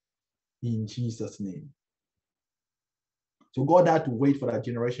butterfly in Jesus' name. So God had to wait for that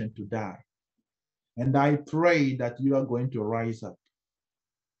generation to die. And I pray that you are going to rise up.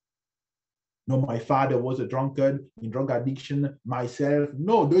 No, my father was a drunkard in drug addiction, myself.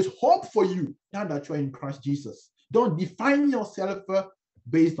 No, there's hope for you now that you're in Christ Jesus. Don't define yourself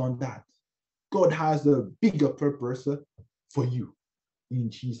based on that. God has a bigger purpose for you in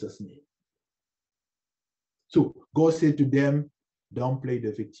Jesus' name. So God said to them, don't play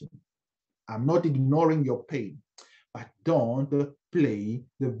the victim. I'm not ignoring your pain, but don't play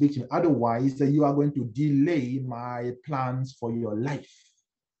the victim. Otherwise, you are going to delay my plans for your life.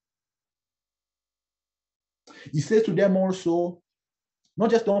 He says to them also,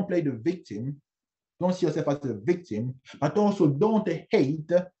 not just don't play the victim, don't see yourself as a victim, but also don't hate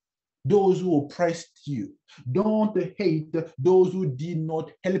those who oppressed you. Don't hate those who did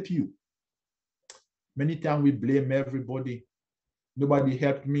not help you. Many times we blame everybody. Nobody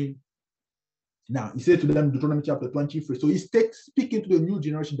helped me. Now, he said to them, Deuteronomy chapter 23. So he's speaking to the new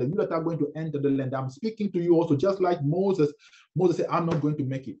generation, the you that are going to enter the land. I'm speaking to you also, just like Moses. Moses said, I'm not going to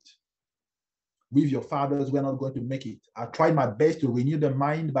make it. With your fathers, we're not going to make it. I tried my best to renew the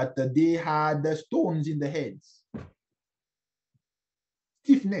mind, but they had stones in the heads.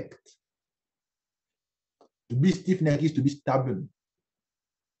 Stiff-necked. To be stiff-necked is to be stubborn.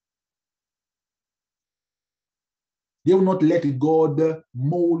 They will not let God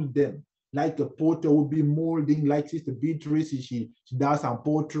mold them. Like a potter will be molding, like Sister Beatrice, she does some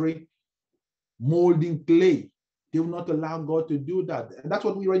pottery, molding clay. They will not allow God to do that. And that's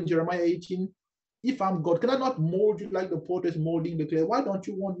what we read in Jeremiah 18. If I'm God, can I not mold you like the potter is molding the clay? Why don't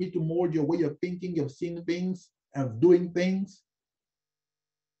you want me to mold your way of thinking, of seeing things, of doing things?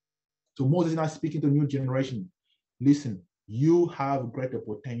 So Moses is now speaking to a new generation. Listen, you have greater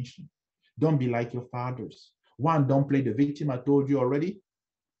potential. Don't be like your fathers. One, don't play the victim. I told you already.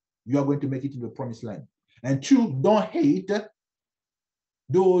 You are going to make it to the promised land. And two, don't hate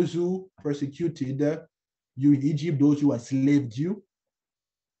those who persecuted you in Egypt, those who enslaved you.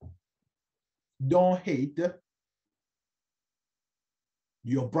 Don't hate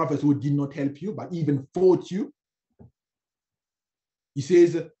your brothers who did not help you, but even fought you. He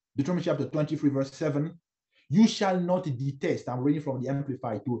says, Deuteronomy chapter 23, verse 7, you shall not detest. I'm reading from the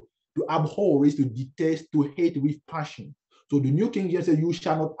Amplified. To abhor is to detest, to hate with passion. So the New King James says, you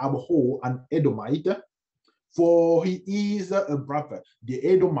shall not abhor an Edomite, for he is a brother. The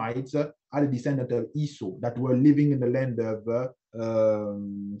Edomites are the descendants of Esau that were living in the land of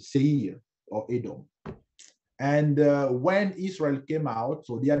Seir, or Edom. And when Israel came out,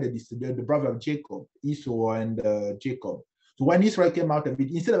 so they are the brother of Jacob, Esau and Jacob. So when Israel came out of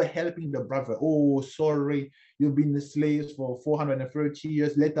it, instead of helping the brother, oh, sorry, you've been slaves for 430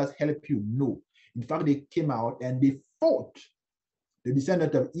 years, let us help you. No. In fact, they came out and they fought. The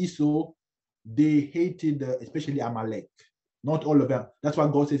descendant of Esau, they hated, especially Amalek. Not all of them. That's why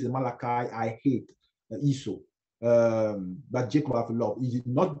God says in Malachi, I hate Esau. But Jacob have loved.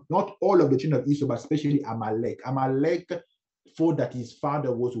 Not all of the children of Esau, but especially Amalek. Amalek thought that his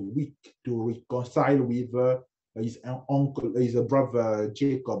father was weak to reconcile with his uncle, his brother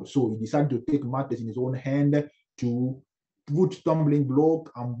Jacob. So he decided to take matters in his own hand to put stumbling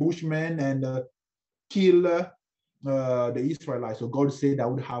block, ambushment, and kill the Israelites. So God said I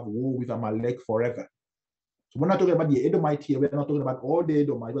would have war with Amalek forever. So we're not talking about the Edomite here. We're not talking about all the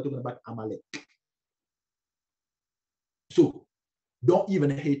Edomites. We're talking about Amalek. So don't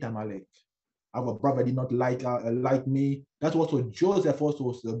even hate Amalek. Our brother did not like me. That's what Joseph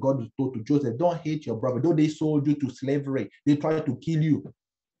also, God told to Joseph, don't hate your brother. Though they sold you to slavery, they tried to kill you.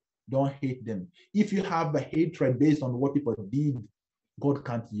 Don't hate them. If you have a hatred based on what people did, God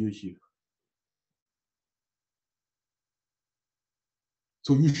can't use you.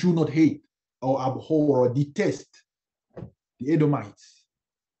 So you should not hate or abhor or detest the Edomites,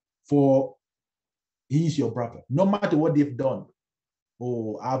 for he is your brother. No matter what they've done.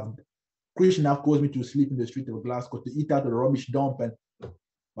 Oh, Christian have caused me to sleep in the street of Glasgow, to eat out of the rubbish dump,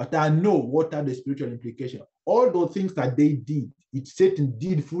 but I know what are the spiritual implications. All those things that they did, Satan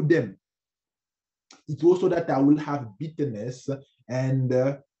did through them. It's also that I will have bitterness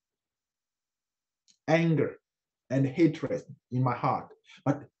and anger and hatred in my heart.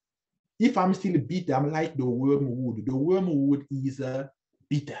 But if I'm still bitter, I'm like the wormwood. The wormwood is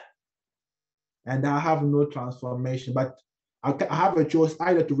bitter. And I have no transformation. But I have a choice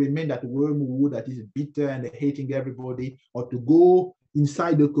either to remain that wormwood that is bitter and hating everybody, or to go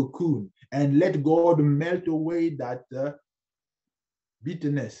inside the cocoon and let God melt away that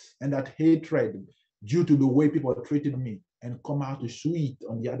bitterness and that hatred due to the way people treated me, and come out sweet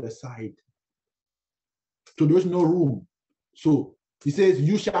on the other side. So there's no room. So he says,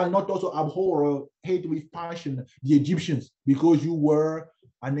 you shall not also abhor or hate with passion the Egyptians, because you were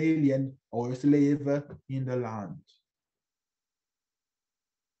an alien or a slave in the land.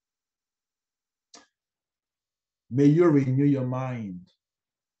 May you renew your mind.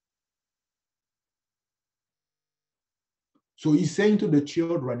 So he's saying to the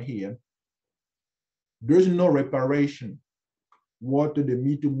children here, there's no reparation. What the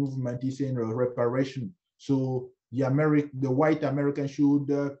Me Too movement is saying, reparation. So the white American should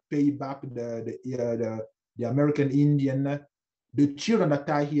pay back the American Indian. The children that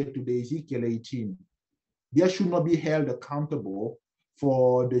are here today, Ezekiel 18, they should not be held accountable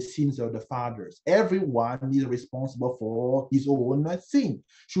for the sins of the fathers. Everyone is responsible for his own sin.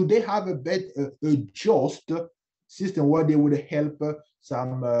 Should they have a just system where they would help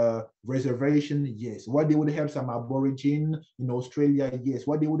some reservation, yes. What they would help some Aborigine in Australia, yes.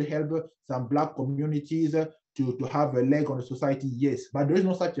 What they would help some Black communities to have a leg on the society, yes. But there is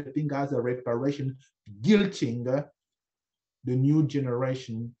no such a thing as a reparation, guilting the new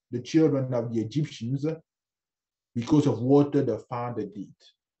generation, the children of the Egyptians, because of what the father did.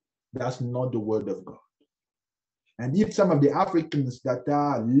 That's not the word of God. And if some of the Africans that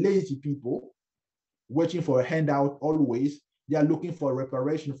are lazy people, waiting for a handout always, they are looking for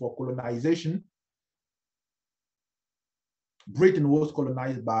reparation for colonization. Britain was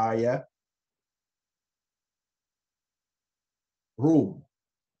colonized by Rome.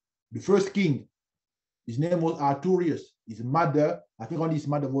 The first king, his name was Arturius. His mother, I think only his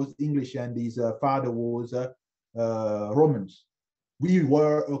mother was English and his father was Romans. We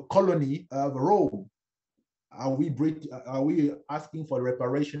were a colony of Rome. Are we asking for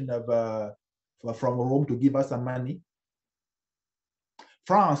reparation of from Rome to give us some money?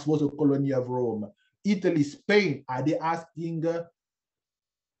 France was a colony of Rome. Italy, Spain, are they asking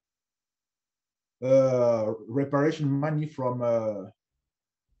reparation money from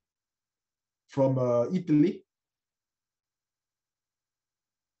Italy?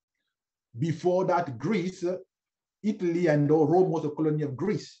 Before that, Greece, Italy and Rome was a colony of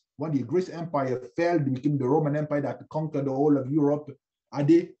Greece. When the Greek Empire fell, it became the Roman Empire that conquered the whole of Europe.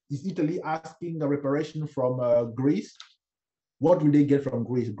 Is Italy asking a reparation from Greece? What will they get from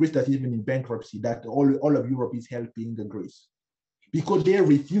Greece? Greece that's even in bankruptcy, that all of Europe is helping Greece. Because they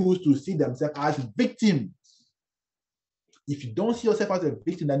refuse to see themselves as victims. If you don't see yourself as a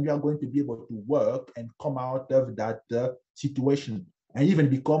victim, then you are going to be able to work and come out of that situation and even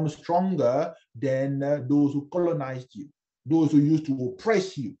become stronger than those who colonized you, those who used to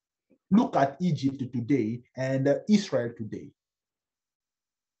oppress you. Look at Egypt today and Israel today.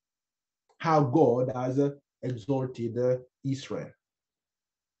 How God has exalted Israel.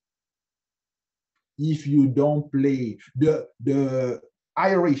 If you don't play the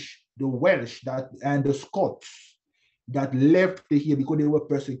Irish, the Welsh and the Scots that left here because they were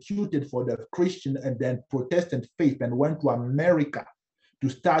persecuted for the Christian and then Protestant faith and went to America to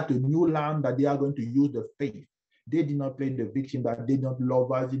start a new land that they are going to use the faith. They did not play the victim, that they don't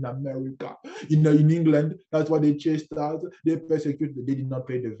love us in America. In England, that's why they chased us. They persecuted. They did not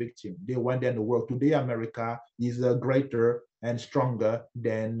play the victim. They went there to work. Today, America is greater and stronger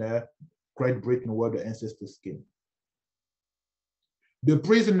than Great Britain, where the ancestors came. The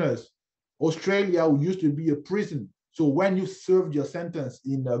prisoners, Australia used to be a prison. So when you served your sentence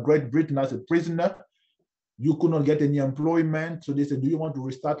in Great Britain as a prisoner, you could not get any employment. So they said, do you want to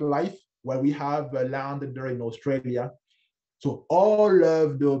restart life? Well, we have land there in Australia. So all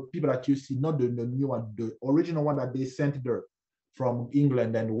of the people that you see, not the new one, the original one that they sent there from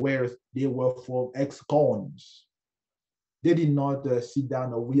England and Wales, they were for ex-cons. They did not sit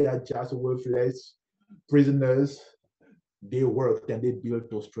down, or we are just worthless prisoners. They worked and they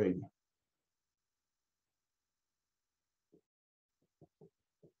built Australia.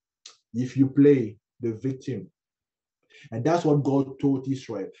 If you play the victim, and that's what God taught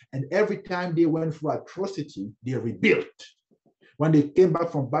Israel. And every time they went through atrocity, they rebuilt. When they came back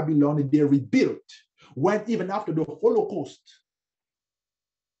from Babylon, they rebuilt. When even after the Holocaust,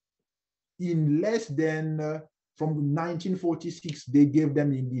 in less than from 1946, they gave them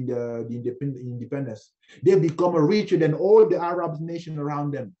the independence. They become richer than all the Arab nations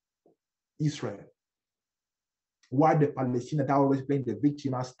around them, Israel. While the Palestinians are always playing the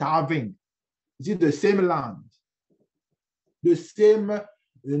victim are starving. Is it the same land? The same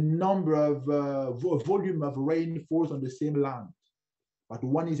number of volume of rain falls on the same land, but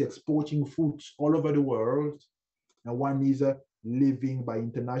one is exporting foods all over the world, and one is living by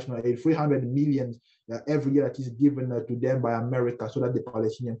international aid. 300 million every year that is given to them by America so that the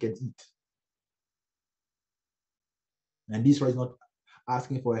Palestinians can eat. And Israel is not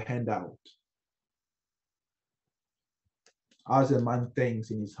asking for a handout. As a man thinks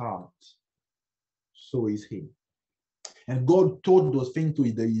in his heart, so is he. And God told those things to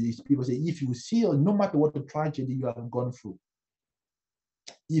his people, say, if you see, no matter what the tragedy you have gone through,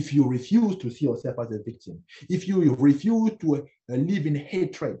 if you refuse to see yourself as a victim, if you refuse to live in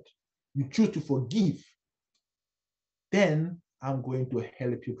hatred, you choose to forgive, then I'm going to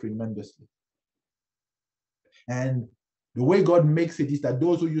help you tremendously. And the way God makes it is that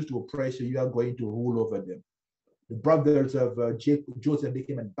those who used to oppress you, you are going to rule over them. The brothers of Joseph, they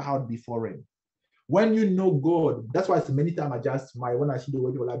came and bowed before him. When you know God, that's why so many times I just smile. When I see the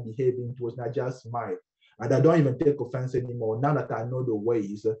way people are behaving towards me, I just smile. And I don't even take offense anymore. Now that I know the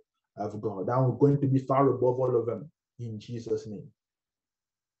ways of God, I'm going to be far above all of them in Jesus' name.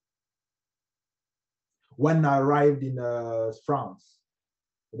 When I arrived in France,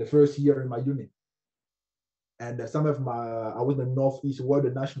 the first year in my unit. And some of my, I was in the Northeast where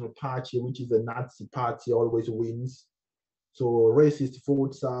the National Party, which is the Nazi party, always wins. So racist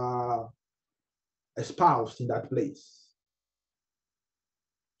thoughts are espoused in that place.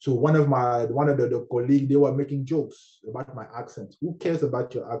 So one of the colleagues, they were making jokes about my accent. Who cares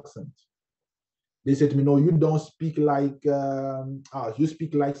about your accent? They said to me, no, you don't speak like, you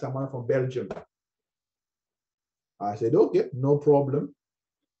speak like someone from Belgium. I said, okay, no problem.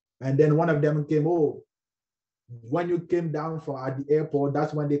 And then one of them came, oh, when you came down from at the airport,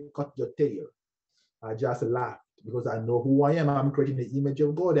 that's when they cut your tail. I just laughed because I know who I am. I'm creating the image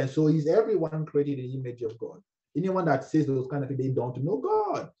of God. And so is everyone creating the image of God. Anyone that says those kind of things, they don't know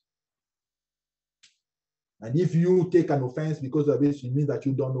God. And if you take an offense because of this, it means that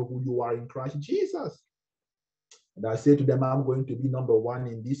you don't know who you are in Christ Jesus. And I say to them, I'm going to be number one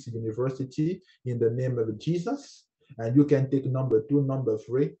in this university in the name of Jesus. And you can take number two, number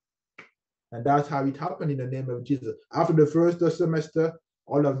three. And that's how it happened in the name of Jesus. After the first semester,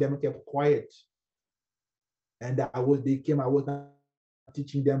 all of them kept quiet. And I was not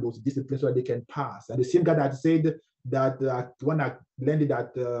teaching them those disciplines so they can pass. And the same guy that said that when I landed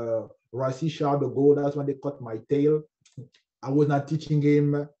at Roissy Charles de Gaulle, that's when they cut my tail. I was not teaching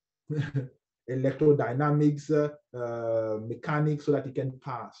him electrodynamics, mechanics, so that he can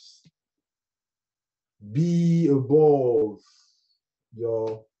pass. Be above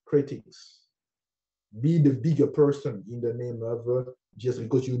your critics. Be the bigger person in the name of Jesus,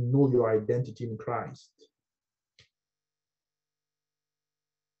 because you know your identity in Christ.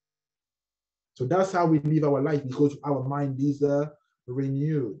 So that's how we live our life, because our mind is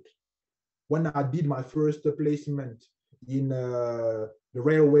renewed. When I did my first placement in the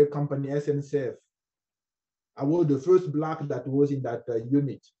railway company SNCF, I was the first black that was in that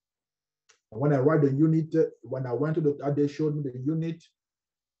unit. And when I arrived the unit, when I went to they showed me the unit,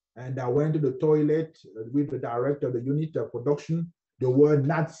 and I went to the toilet with the director of the unit of production. There were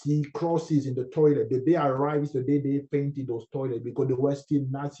Nazi crosses in the toilet. The day I arrived is the day they painted those toilets, because there were still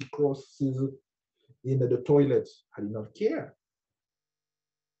Nazi crosses in the toilets. I did not care.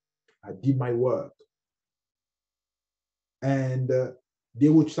 I did my work. And they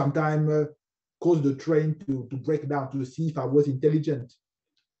would sometimes cause the train to break down to see if I was intelligent.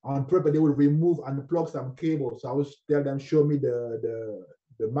 On purpose, they would remove and plug some cables. So I would tell them, show me the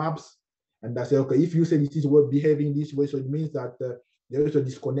maps. And I say, okay, if you say this is what behaving this way, so it means that there is a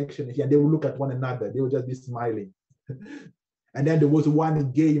disconnection here. And they would look at one another. They would just be smiling. And then there was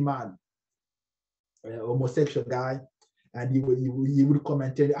one gay man, a homosexual guy, and he would come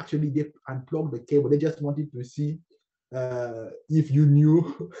and tell you, actually, they unplugged the cable. They just wanted to see if you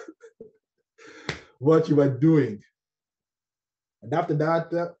knew what you were doing. And after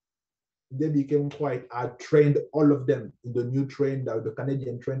that, they became quiet. I trained all of them in the new train, the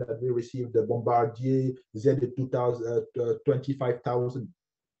Canadian train that we received, the Bombardier Z25,000.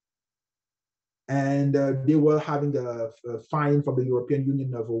 And they were having a fine from the European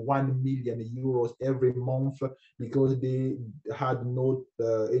Union of 1 million euros every month because they had not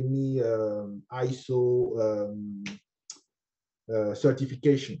any ISO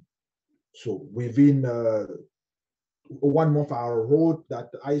certification. So within 1 month, I wrote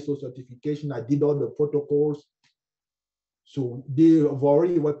that ISO certification. I did all the protocols. So they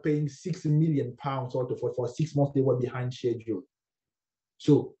already were paying £6 million for 6 months. They were behind schedule.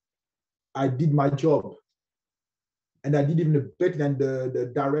 So I did my job, and I did even better than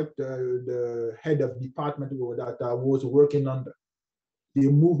the director, the head of department that I was working under. They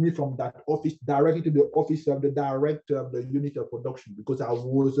moved me from that office directly to the office of the director of the unit of production, because I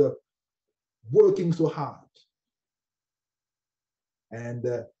was working so hard. And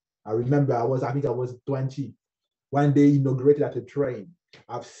I remember I think I was 20 when they inaugurated at a train.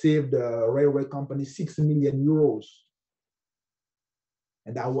 I've saved the railway company 6 million euros.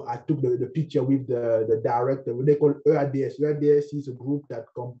 And I took the picture with the director, what they call EADS. EADS is a group that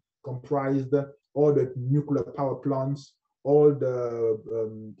comprised all the nuclear power plants, all the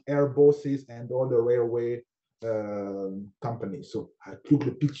Airbuses, and all the railway companies. So I took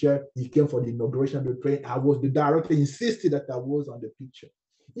the picture. He came for the inauguration of the train. The director insisted that I was on the picture.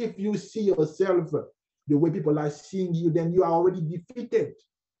 If you see yourself the way people are seeing you, then you are already defeated.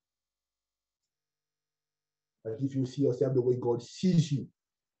 But if you see yourself the way God sees you,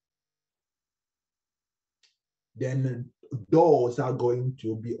 then doors are going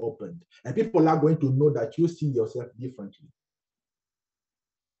to be opened. And people are going to know that you see yourself differently.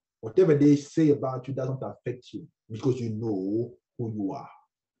 Whatever they say about you doesn't affect you, because you know who you are.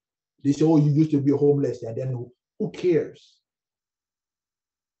 They say, oh, you used to be homeless, and then who cares?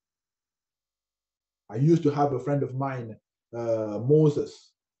 I used to have a friend of mine, Moses.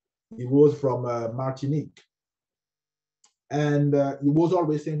 He was from Martinique. And he was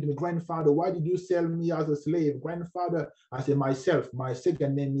always saying to me, grandfather, why did you sell me as a slave? Grandfather, I said, myself, my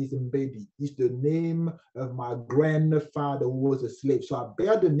second name is Mbedi. It's the name of my grandfather who was a slave. So I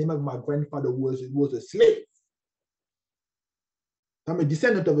bear the name of my grandfather who was a slave. I'm a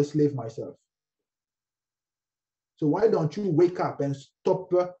descendant of a slave myself. So why don't you wake up and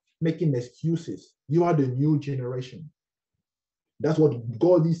stop making excuses? You are the new generation. That's what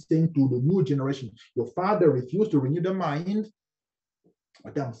God is saying to the new generation. Your father refused to renew the mind,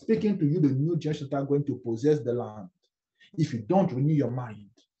 but I'm speaking to you, the new generation that are going to possess the land. If you don't renew your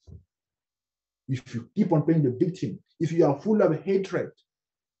mind, if you keep on playing the victim, if you are full of hatred,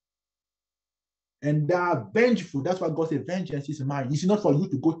 and they are vengeful, that's why God said, vengeance is mine. It's not for you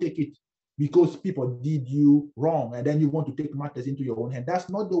to go take it because people did you wrong, and then you want to take matters into your own hand. That's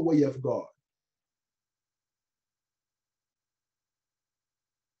not the way of God.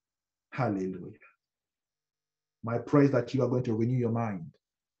 Hallelujah. My prayer is that you are going to renew your mind.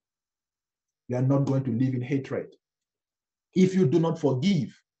 You are not going to live in hatred. If you do not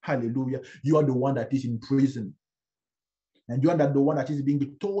forgive, hallelujah, you are the one that is in prison. And you are the one that is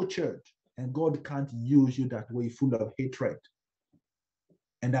being tortured. And God can't use you that way, full of hatred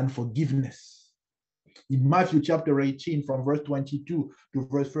and unforgiveness. In Matthew chapter 18, from verse 22 to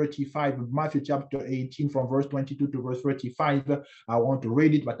verse 35, Matthew chapter 18, from verse 22 to verse 35, I want to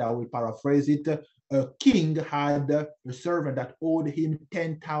read it, but I will paraphrase it. A king had a servant that owed him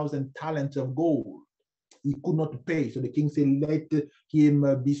 10,000 talents of gold. He could not pay. So the king said, let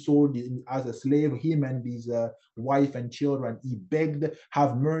him be sold as a slave, him and his wife and children. He begged,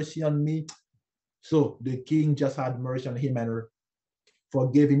 have mercy on me. So the king just had mercy on him and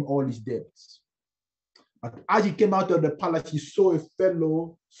forgave him all his debts. But as he came out of the palace, he saw a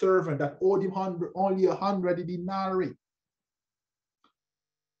fellow servant that owed him only 100 denarii.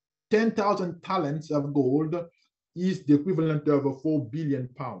 10,000 talents of gold is the equivalent of 4 billion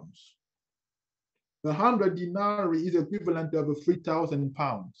pounds. 100 denarii is equivalent of 3,000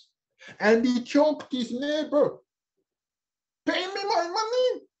 pounds. And he choked his neighbor. Pay me my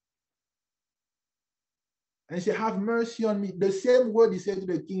money. And he said, have mercy on me. The same word he said to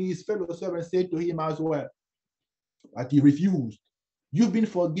the king, his fellow servant said to him as well. But he refused. You've been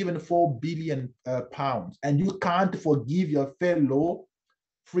forgiven 4 billion pounds, and you can't forgive your fellow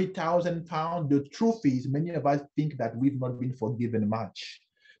 3,000 pounds. The truth is, many of us think that we've not been forgiven much.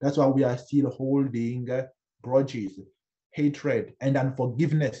 That's why we are still holding grudges, hatred, and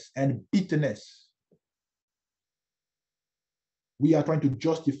unforgiveness and bitterness. We are trying to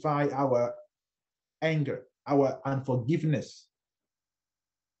justify our anger, our unforgiveness.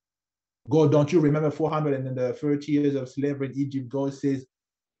 God, don't you remember 430 years of slavery in Egypt? God says,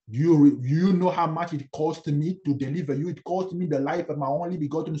 you know how much it cost me to deliver you? It cost me the life of my only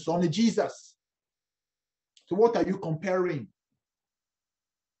begotten son, Jesus. So what are you comparing?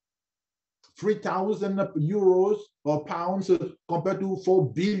 3,000 euros or pounds compared to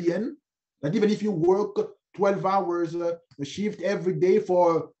 4 billion? That even if you work 12 hours a shift every day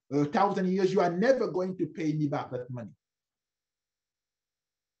for 1,000 years, you are never going to pay me back that money.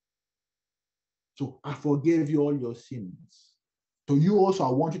 So I forgave you all your sins. So you also,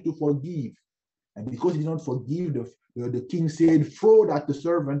 I want you to forgive. And because you don't forgive, the king said, throw that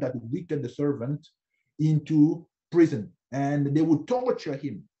servant, that wicked servant, into prison. And they would torture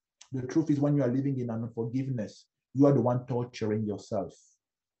him. The truth is, when you are living in unforgiveness, you are the one torturing yourself.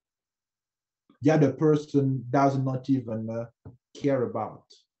 The other person does not even care about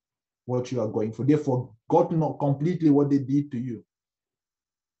what you are going through. They've forgotten completely what they did to you.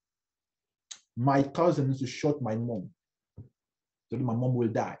 My cousins shot my mom, so my mom will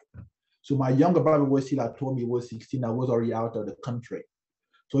die. So my younger brother was still at home. He was 16. I was already out of the country.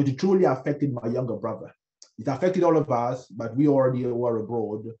 So it truly affected my younger brother. It affected all of us, but we already were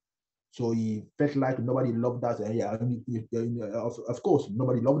abroad. So he felt like nobody loved us. And yeah, of course,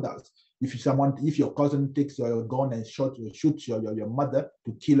 nobody loved us. If your cousin takes your gun and shoots your mother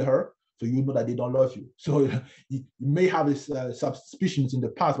to kill her, so you know that they don't love you. So you may have suspicions in the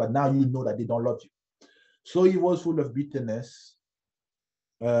past, but now you know that they don't love you. So he was full of bitterness,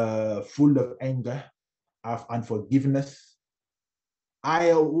 full of anger, of unforgiveness.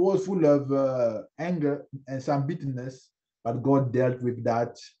 I was full of anger and some bitterness, but God dealt with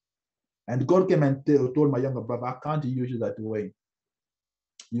that. And God came and told my younger brother, I can't use you that way.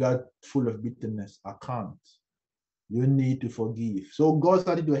 You are full of bitterness. I can't. You need to forgive. So God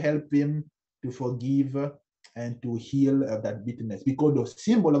started to help him to forgive and to heal that bitterness, because the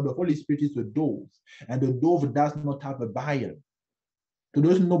symbol of the Holy Spirit is the dove, and the dove does not have a bile. So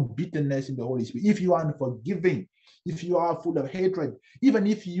there's no bitterness in the Holy Spirit. If you are unforgiving, if you are full of hatred, even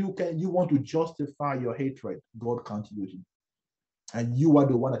if you want to justify your hatred, God can't use you. And you are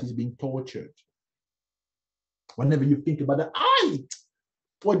the one that is being tortured. Whenever you think about that,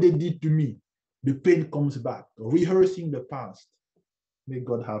 what they did to me, the pain comes back, rehearsing the past. May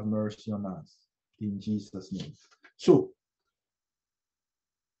God have mercy on us in Jesus' name. So,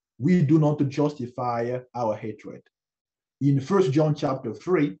 we do not justify our hatred. In 1 John chapter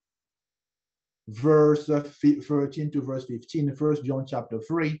 3, verse 13 to verse 15, 1 John chapter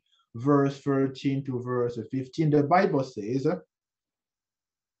 3, verse 13 to verse 15, the Bible says,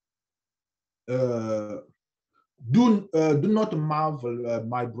 do not marvel,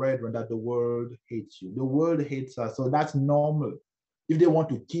 my brethren, that the world hates you. The world hates us, so that's normal. If they want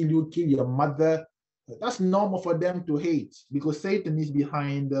to kill you, kill your mother, that's normal for them to hate, because Satan is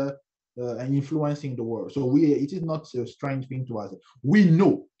behind and influencing the world. So it is not a strange thing to us. We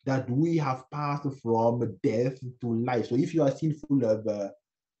know that we have passed from death to life. So if you are still full of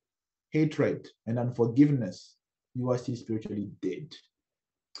hatred and unforgiveness, you are still spiritually dead.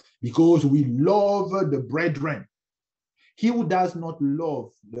 Because we love the brethren. He who does not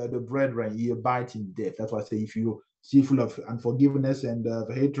love the brethren, he abides in death. That's why I say, if you still full of unforgiveness and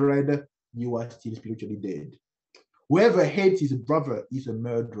hatred, you are still spiritually dead. Whoever hates his brother is a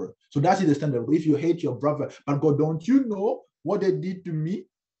murderer. So that is the standard. If you hate your brother, but God, don't you know what they did to me?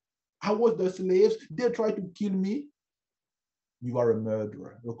 I was the slaves. They tried to kill me. You are a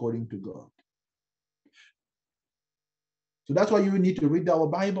murderer, according to God. So that's why you need to read our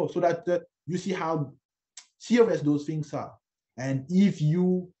Bible, so that you see how serious those things are. And if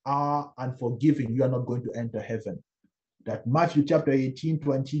you are unforgiving, you are not going to enter heaven. That Matthew chapter 18,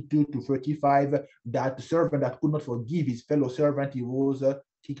 22 to 35, that servant that could not forgive his fellow servant, he was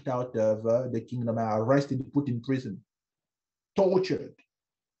kicked out of the kingdom, arrested, put in prison, tortured.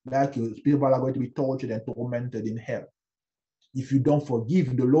 Like people are going to be tortured and tormented in hell. If you don't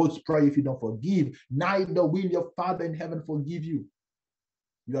forgive, the Lord's Prayer, if you don't forgive, neither will your Father in heaven forgive you.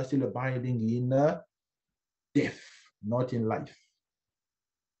 You are still abiding in death, not in life.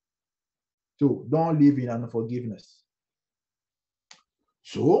 So don't live in unforgiveness.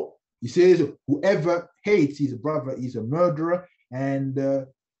 So he says, whoever hates his brother is a murderer, and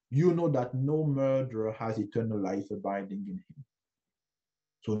you know that no murderer has eternal life abiding in him.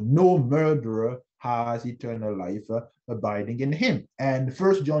 So no murderer has eternal life abiding in him. And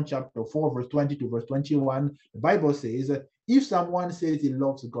 1 John chapter 4, verse 20 to verse 21, the Bible says, if someone says he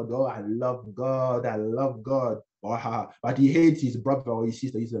loves God, oh, I love God, but he hates his brother or his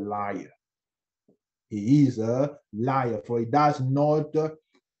sister, he's a liar. He is a liar, for he does not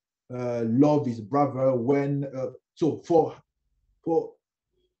love his brother when, for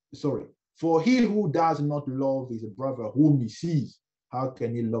he who does not love his brother whom he sees, how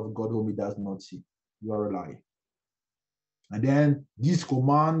can he love God whom he does not see? You are a liar. And then this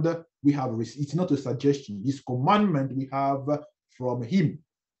command we have, it's not a suggestion, this commandment we have from him,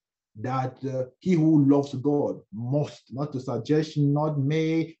 that he who loves God must, not a suggestion, not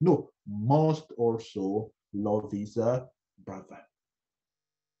may, no, must also love his brother.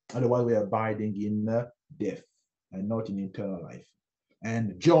 Otherwise, we are abiding in death and not in eternal life.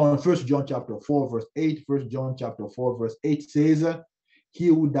 And 1 John chapter 4, verse 8, 1 John chapter 4, verse 8 says, he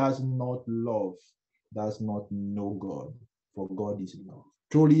who does not love does not know God, for God is love.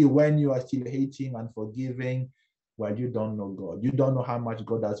 Truly, when you are still hating and forgiving, well, you don't know God. You don't know how much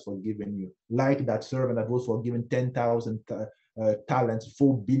God has forgiven you. Like that servant that was forgiven 10,000 talents,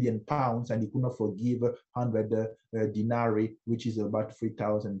 4 billion pounds, and he could not forgive 100 denarii, which is about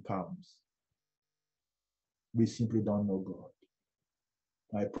 3,000 pounds. We simply don't know God.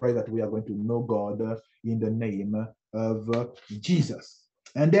 I pray that we are going to know God in the name of Jesus.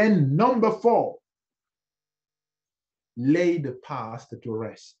 And then number 4, lay the past to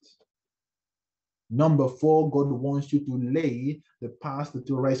rest. Number 4, God wants you to lay the past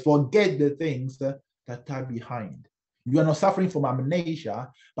to rest. Forget the things that are behind. You are not suffering from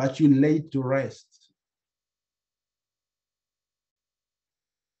amnesia, but you lay to rest.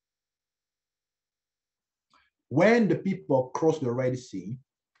 When the people crossed the Red Sea,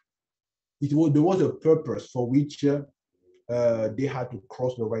 there was a purpose for which they had to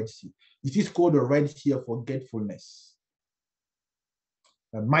cross the Red Sea. It is called the Red Sea of forgetfulness.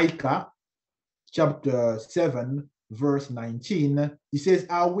 Micah chapter 7, verse 19, he says,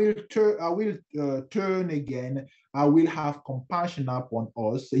 I will turn again. I will have compassion upon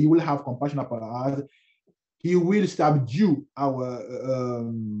us. He will have compassion upon us. He will subdue our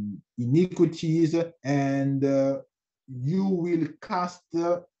iniquities, and you will cast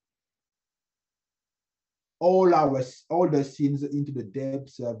all the sins into the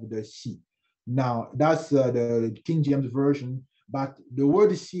depths of the sea. Now, that's the King James Version, but the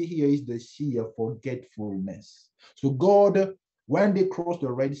word sea here is the sea of forgetfulness. So God, when they crossed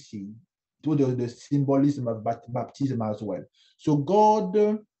the Red Sea, to the symbolism of baptism as well. So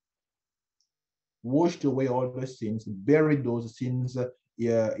God washed away all the sins, buried those sins,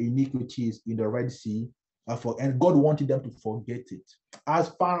 iniquities in the Red Sea, and God wanted them to forget it. As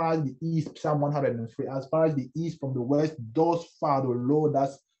far as the east, Psalm 103, as far as the east from the west, thus far the Lord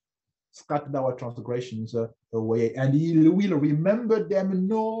has scattered our transgressions away, and He will remember them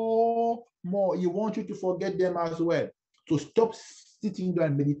no more. He wants you to forget them as well. So stop sitting there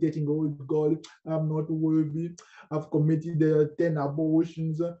and meditating, oh God, I'm not worthy. I've committed 10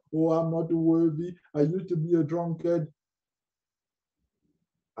 abortions. Oh, I'm not worthy. I used to be a drunkard.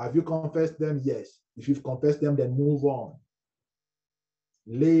 Have you confessed them? Yes. If you've confessed them, then move on.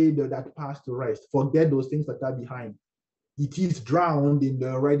 Lay that past to rest. Forget those things that are behind. It is drowned in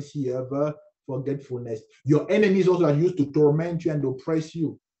the Red Sea of forgetfulness. Your enemies also are used to torment you and oppress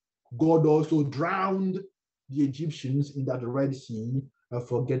you. God also drowned the Egyptians in that Red Sea of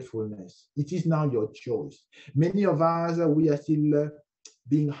forgetfulness. It is now your choice. Many of us, we are still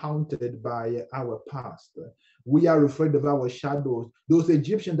being haunted by our past. We are afraid of our shadows. Those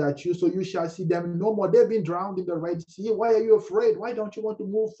Egyptians that you saw, you shall see them no more. They've been drowned in the Red Sea. Why are you afraid? Why don't you want to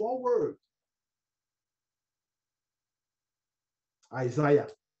move forward? Isaiah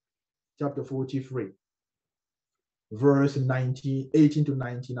chapter 43, verse 18 to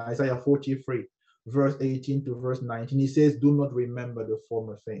 19. Isaiah 43, verse 18 to verse 19. He says, do not remember the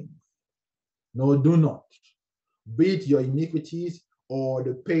former things. No, do not. Be it your iniquities or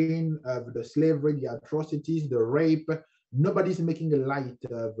the pain of the slavery, the atrocities, the rape. Nobody's making a light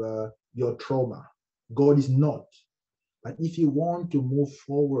of your trauma. God is not. But if you want to move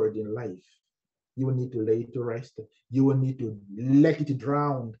forward in life, you will need to lay it to rest. You will need to let it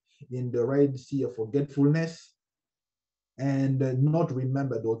drown in the Red Sea of forgetfulness and not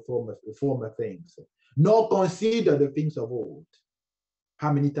remember those former things, nor consider the things of old.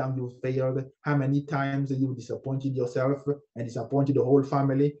 How many times you failed, how many times you disappointed yourself and disappointed the whole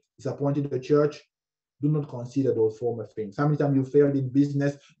family, disappointed the church. Do not consider those former things. How many times you failed in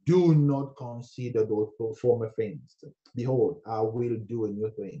business? Do not consider those former things. Behold, I will do a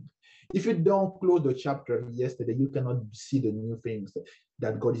new thing. If you don't close the chapter yesterday, you cannot see the new things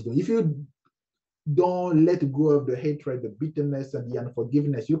that God is doing. If you don't let go of the hatred, the bitterness, and the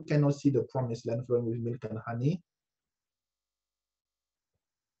unforgiveness, you cannot see the promised land flowing with milk and honey.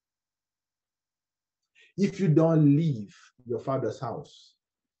 If you don't leave your father's house,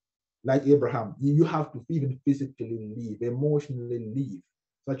 like Abraham, you have to even physically leave, emotionally leave,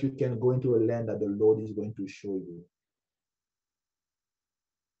 so that you can go into a land that the Lord is going to show you.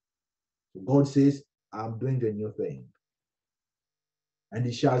 So God says, I'm doing the new thing, and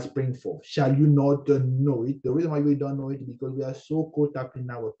it shall spring forth. Shall you not know it? The reason why we don't know it is because we are so caught up in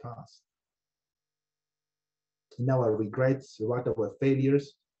our past, in our regrets, about our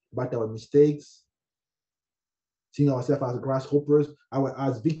failures, about our mistakes, seeing ourselves as grasshoppers,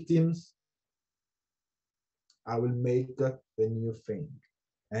 as victims. I will make a new thing,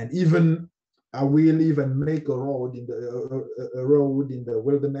 and even I will even make a road in the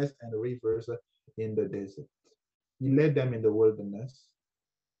wilderness and rivers in the desert. He led them in the wilderness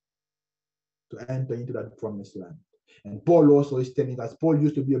to enter into that promised land. And Paul also is telling us, Paul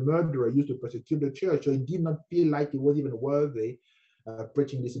used to be a murderer, used to persecute the church, so he did not feel like he was even worthy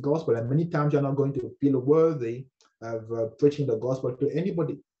preaching this gospel. And many times you're not going to feel worthy of preaching the gospel to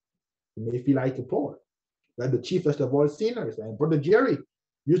anybody. You may feel like Paul, like the chiefest of all sinners. And Brother Jerry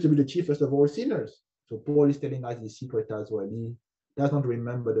used to be the chiefest of all sinners. So Paul is telling us his secret as well. He does not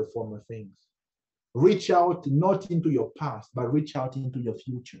remember the former things. Reach out not into your past, but reach out into your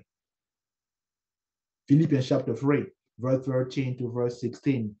future. Philippians chapter 3, verse 13 to verse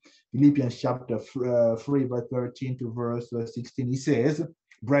 16. Philippians chapter 3, verse 13 to verse 16. He says,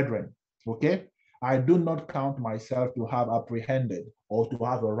 brethren, okay, I do not count myself to have apprehended or to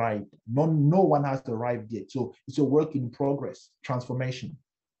have arrived. No one has arrived yet. So it's a work in progress, transformation.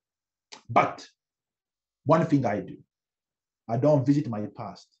 But one thing I do, I don't visit my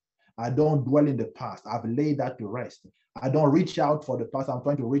past. I don't dwell in the past. I've laid that to rest. I don't reach out for the past. I'm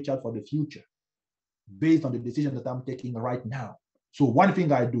trying to reach out for the future based on the decision that I'm taking right now. So one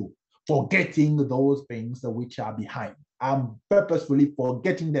thing I do, forgetting those things which are behind. I'm purposefully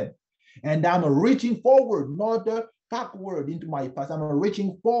forgetting them. And I'm reaching forward, not backward into my past. I'm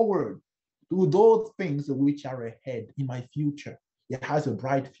reaching forward to those things which are ahead in my future. It has a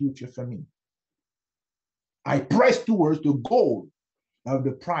bright future for me. I press towards the goal of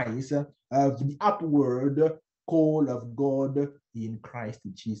the price of the upward call of God in Christ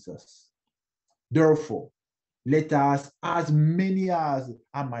Jesus. Therefore, let us, as many as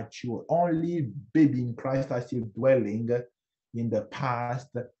are mature, only baby in Christ are still dwelling in the past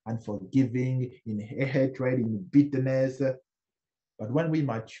and forgiving, in hatred, in bitterness. But when we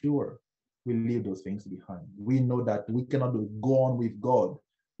mature, we leave those things behind. We know that we cannot go on with God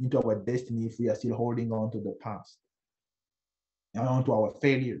into our destiny if we are still holding on to the past and on to our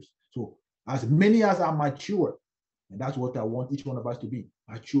failures. So as many as are mature, and that's what I want each one of us to be,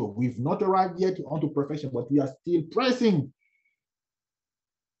 mature. We've not arrived yet onto perfection, but we are still pressing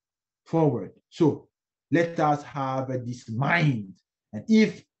forward. So let us have this mind. And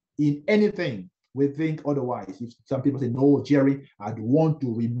if in anything we think otherwise, if some people say, no, Jerry, I want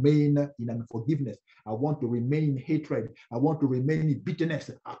to remain in unforgiveness. I want to remain in hatred. I want to remain in bitterness.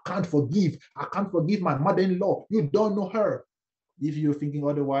 I can't forgive. I can't forgive my mother-in-law. You don't know her. If you're thinking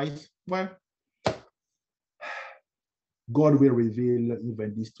otherwise, well, God will reveal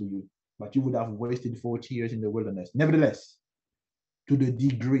even this to you. But you would have wasted 40 years in the wilderness. Nevertheless, to the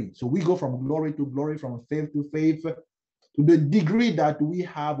degree. So we go from glory to glory, from faith to faith, to the degree that we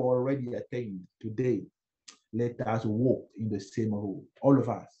have already attained today. Let us walk in the same road. All of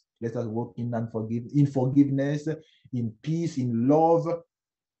us. Let us walk in forgiveness, in peace, in love.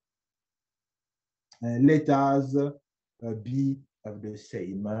 And let us be of the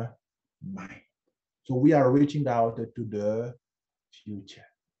same mind. So we are reaching out to the future,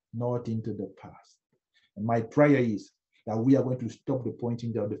 not into the past. And my prayer is that we are going to stop the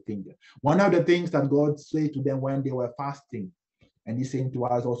pointing of the finger. One of the things that God said to them when they were fasting, and he's saying to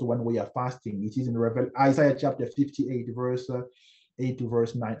us also when we are fasting, it is in Isaiah chapter 58, verse 8 to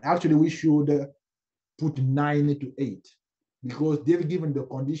verse 9. Actually, we should put 9 to 8, because they've given the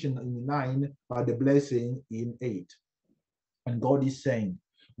condition in 9, but the blessing in 8. And God is saying,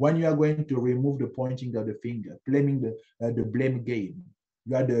 when you are going to remove the pointing of the finger, blaming the blame game,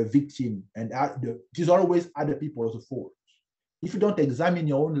 you are the victim, and it is always other people's fault. If you don't examine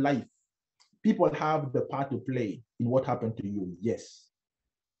your own life, people have the part to play in what happened to you, yes.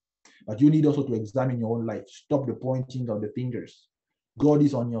 But you need also to examine your own life. Stop the pointing of the fingers. God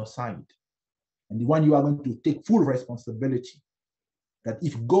is on your side. And the one you are going to take full responsibility. That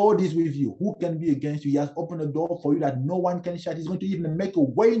if God is with you, who can be against you? He has opened a door for you that no one can shut. He's going to even make a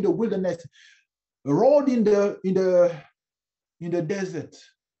way in the wilderness, a road in the desert,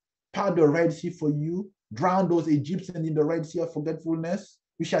 part the Red Sea for you, drown those Egyptians in the Red Sea of forgetfulness.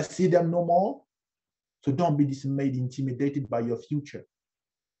 We shall see them no more. So don't be dismayed, intimidated by your future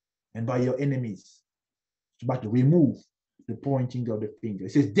and by your enemies, but remove the pointing of the finger.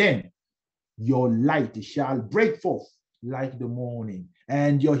 It says, then your light shall break forth like the morning,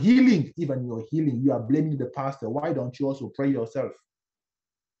 and your healing, even your healing, you are blaming the pastor. Why don't you also pray yourself?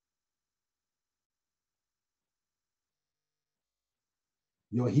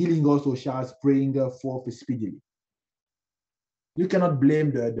 Your healing also shall spring forth speedily. You cannot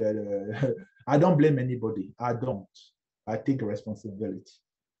blame I don't blame anybody. I don't. I take responsibility.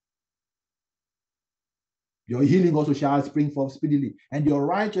 Your healing also shall spring forth speedily, and your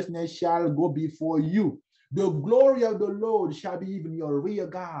righteousness shall go before you. The glory of the Lord shall be even your rear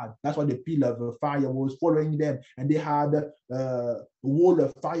guard. That's why the pillar of fire was following them, and they had a wall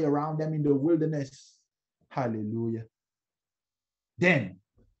of fire around them in the wilderness. Hallelujah. Then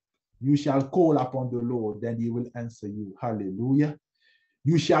you shall call upon the Lord, then he will answer you. Hallelujah.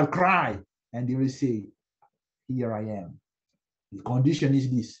 You shall cry, and he will say, here I am. The condition is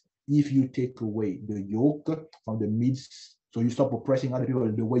this: if you take away the yoke from the midst, so you stop oppressing other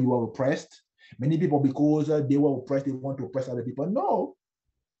people the way you are oppressed. Many people, because they were oppressed, they want to oppress other people. No.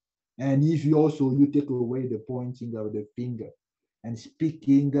 And if you also, you take away the pointing of the finger and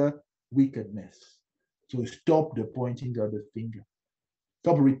speaking wickedness. So stop the pointing of the finger.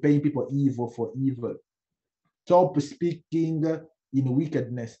 Stop repaying people evil for evil. Stop speaking in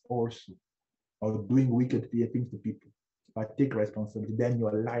wickedness also, or doing wicked things to people. But take responsibility. Then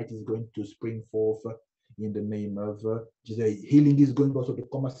your light is going to spring forth in the name of Jesus. Healing is going also to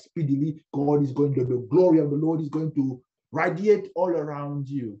come speedily. God is going to, the glory of the Lord is going to radiate all around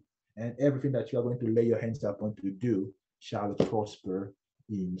you. And everything that you are going to lay your hands upon to do shall prosper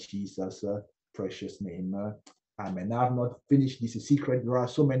in Jesus' precious name. Amen. I have not finished this secret. There are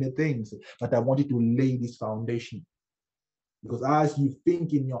so many things, but I wanted to lay this foundation. Because as you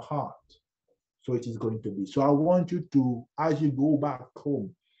think in your heart, so it is going to be. So I want you to, as you go back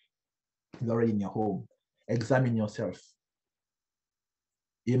home, you're already in your home, examine yourself.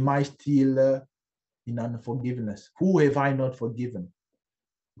 Am I still in unforgiveness? Who have I not forgiven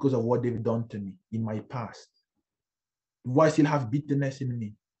because of what they've done to me in my past? Do I still have bitterness in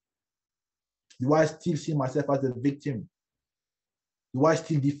me? Do I still see myself as a victim? Do I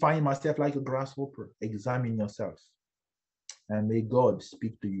still define myself like a grasshopper? Examine yourself. And may God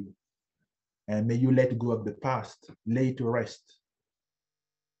speak to you. And may you let go of the past, lay it to rest.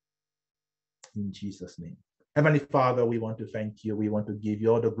 In Jesus' name. Heavenly Father, we want to thank you. We want to give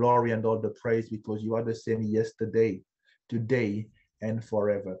you all the glory and all the praise because you are the same yesterday, today, and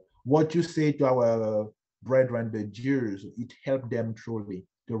forever. What you say to our brethren, the Jews, it helped them truly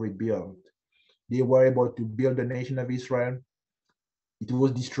to rebuild. They were able to build the nation of Israel. It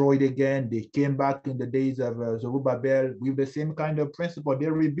was destroyed again. They came back in the days of Zerubbabel with the same kind of principle. They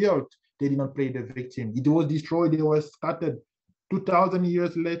rebuilt. They did not play the victim. It was destroyed. They were scattered. 2,000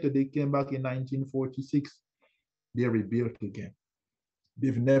 years later, they came back in 1946. They rebuilt again.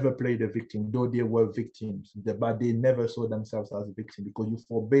 They've never played a victim, though they were victims, but they never saw themselves as a victim because you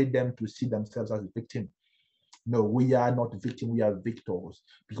forbade them to see themselves as a victim. No, we are not victims, we are victors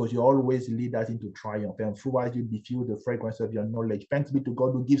because you always lead us into triumph. And throughout you diffuse the fragrance of your knowledge. Thanks be to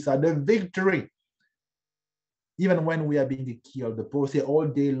God who gives us the victory. Even when we are being killed, the Bible says all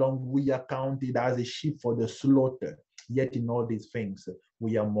day long we are counted as a sheep for the slaughter. Yet in all these things,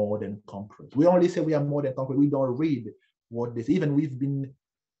 we are more than conquerors. We only say we are more than conquerors. We don't read what this, even we've been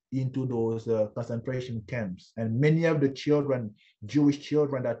into those concentration camps. And many of the children, Jewish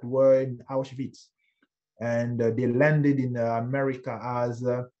children that were in Auschwitz, and they landed in America as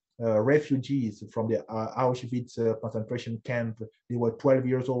refugees from the Auschwitz concentration camp. They were 12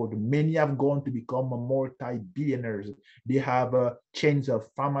 years old. Many have gone to become multi-billionaires. They have chains of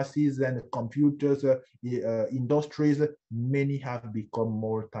pharmacies and computers, industries. Many have become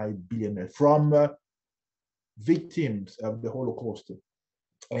multi-billionaires from victims of the Holocaust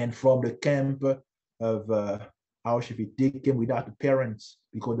and from the camp of Auschwitz. They came without parents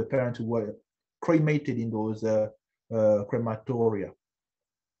because the parents were cremated in those crematoria.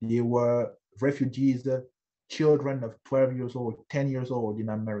 They were refugees, children of 12 years old, 10 years old in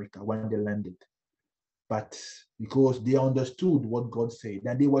America when they landed. But because they understood what God said,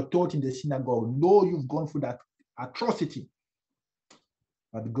 and they were taught in the synagogue, no, you've gone through that atrocity.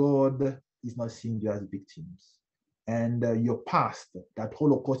 But God is not seeing you as victims. And your past, that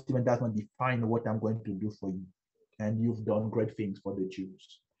Holocaust even does not define what I'm going to do for you. And you've done great things for the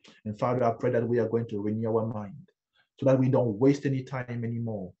Jews. And Father, I pray that we are going to renew our mind so that we don't waste any time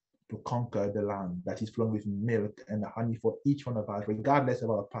anymore to conquer the land that is flowing with milk and honey for each one of us, regardless of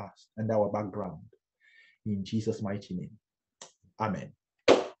our past and our background. In Jesus' mighty name. Amen.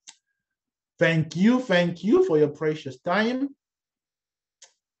 Thank you for your precious time.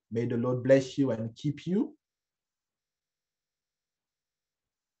 May the Lord bless you and keep you.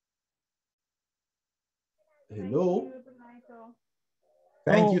 Hello.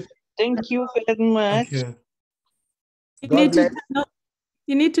 Thank you. Thank you very much. Thank you.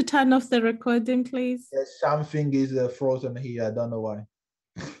 You need to turn off the recording, please. Yes, something is frozen here. I don't know why.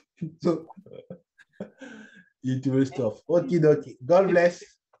 So it will stop. Okie dokie. God bless.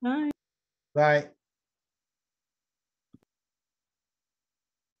 Bye. Bye.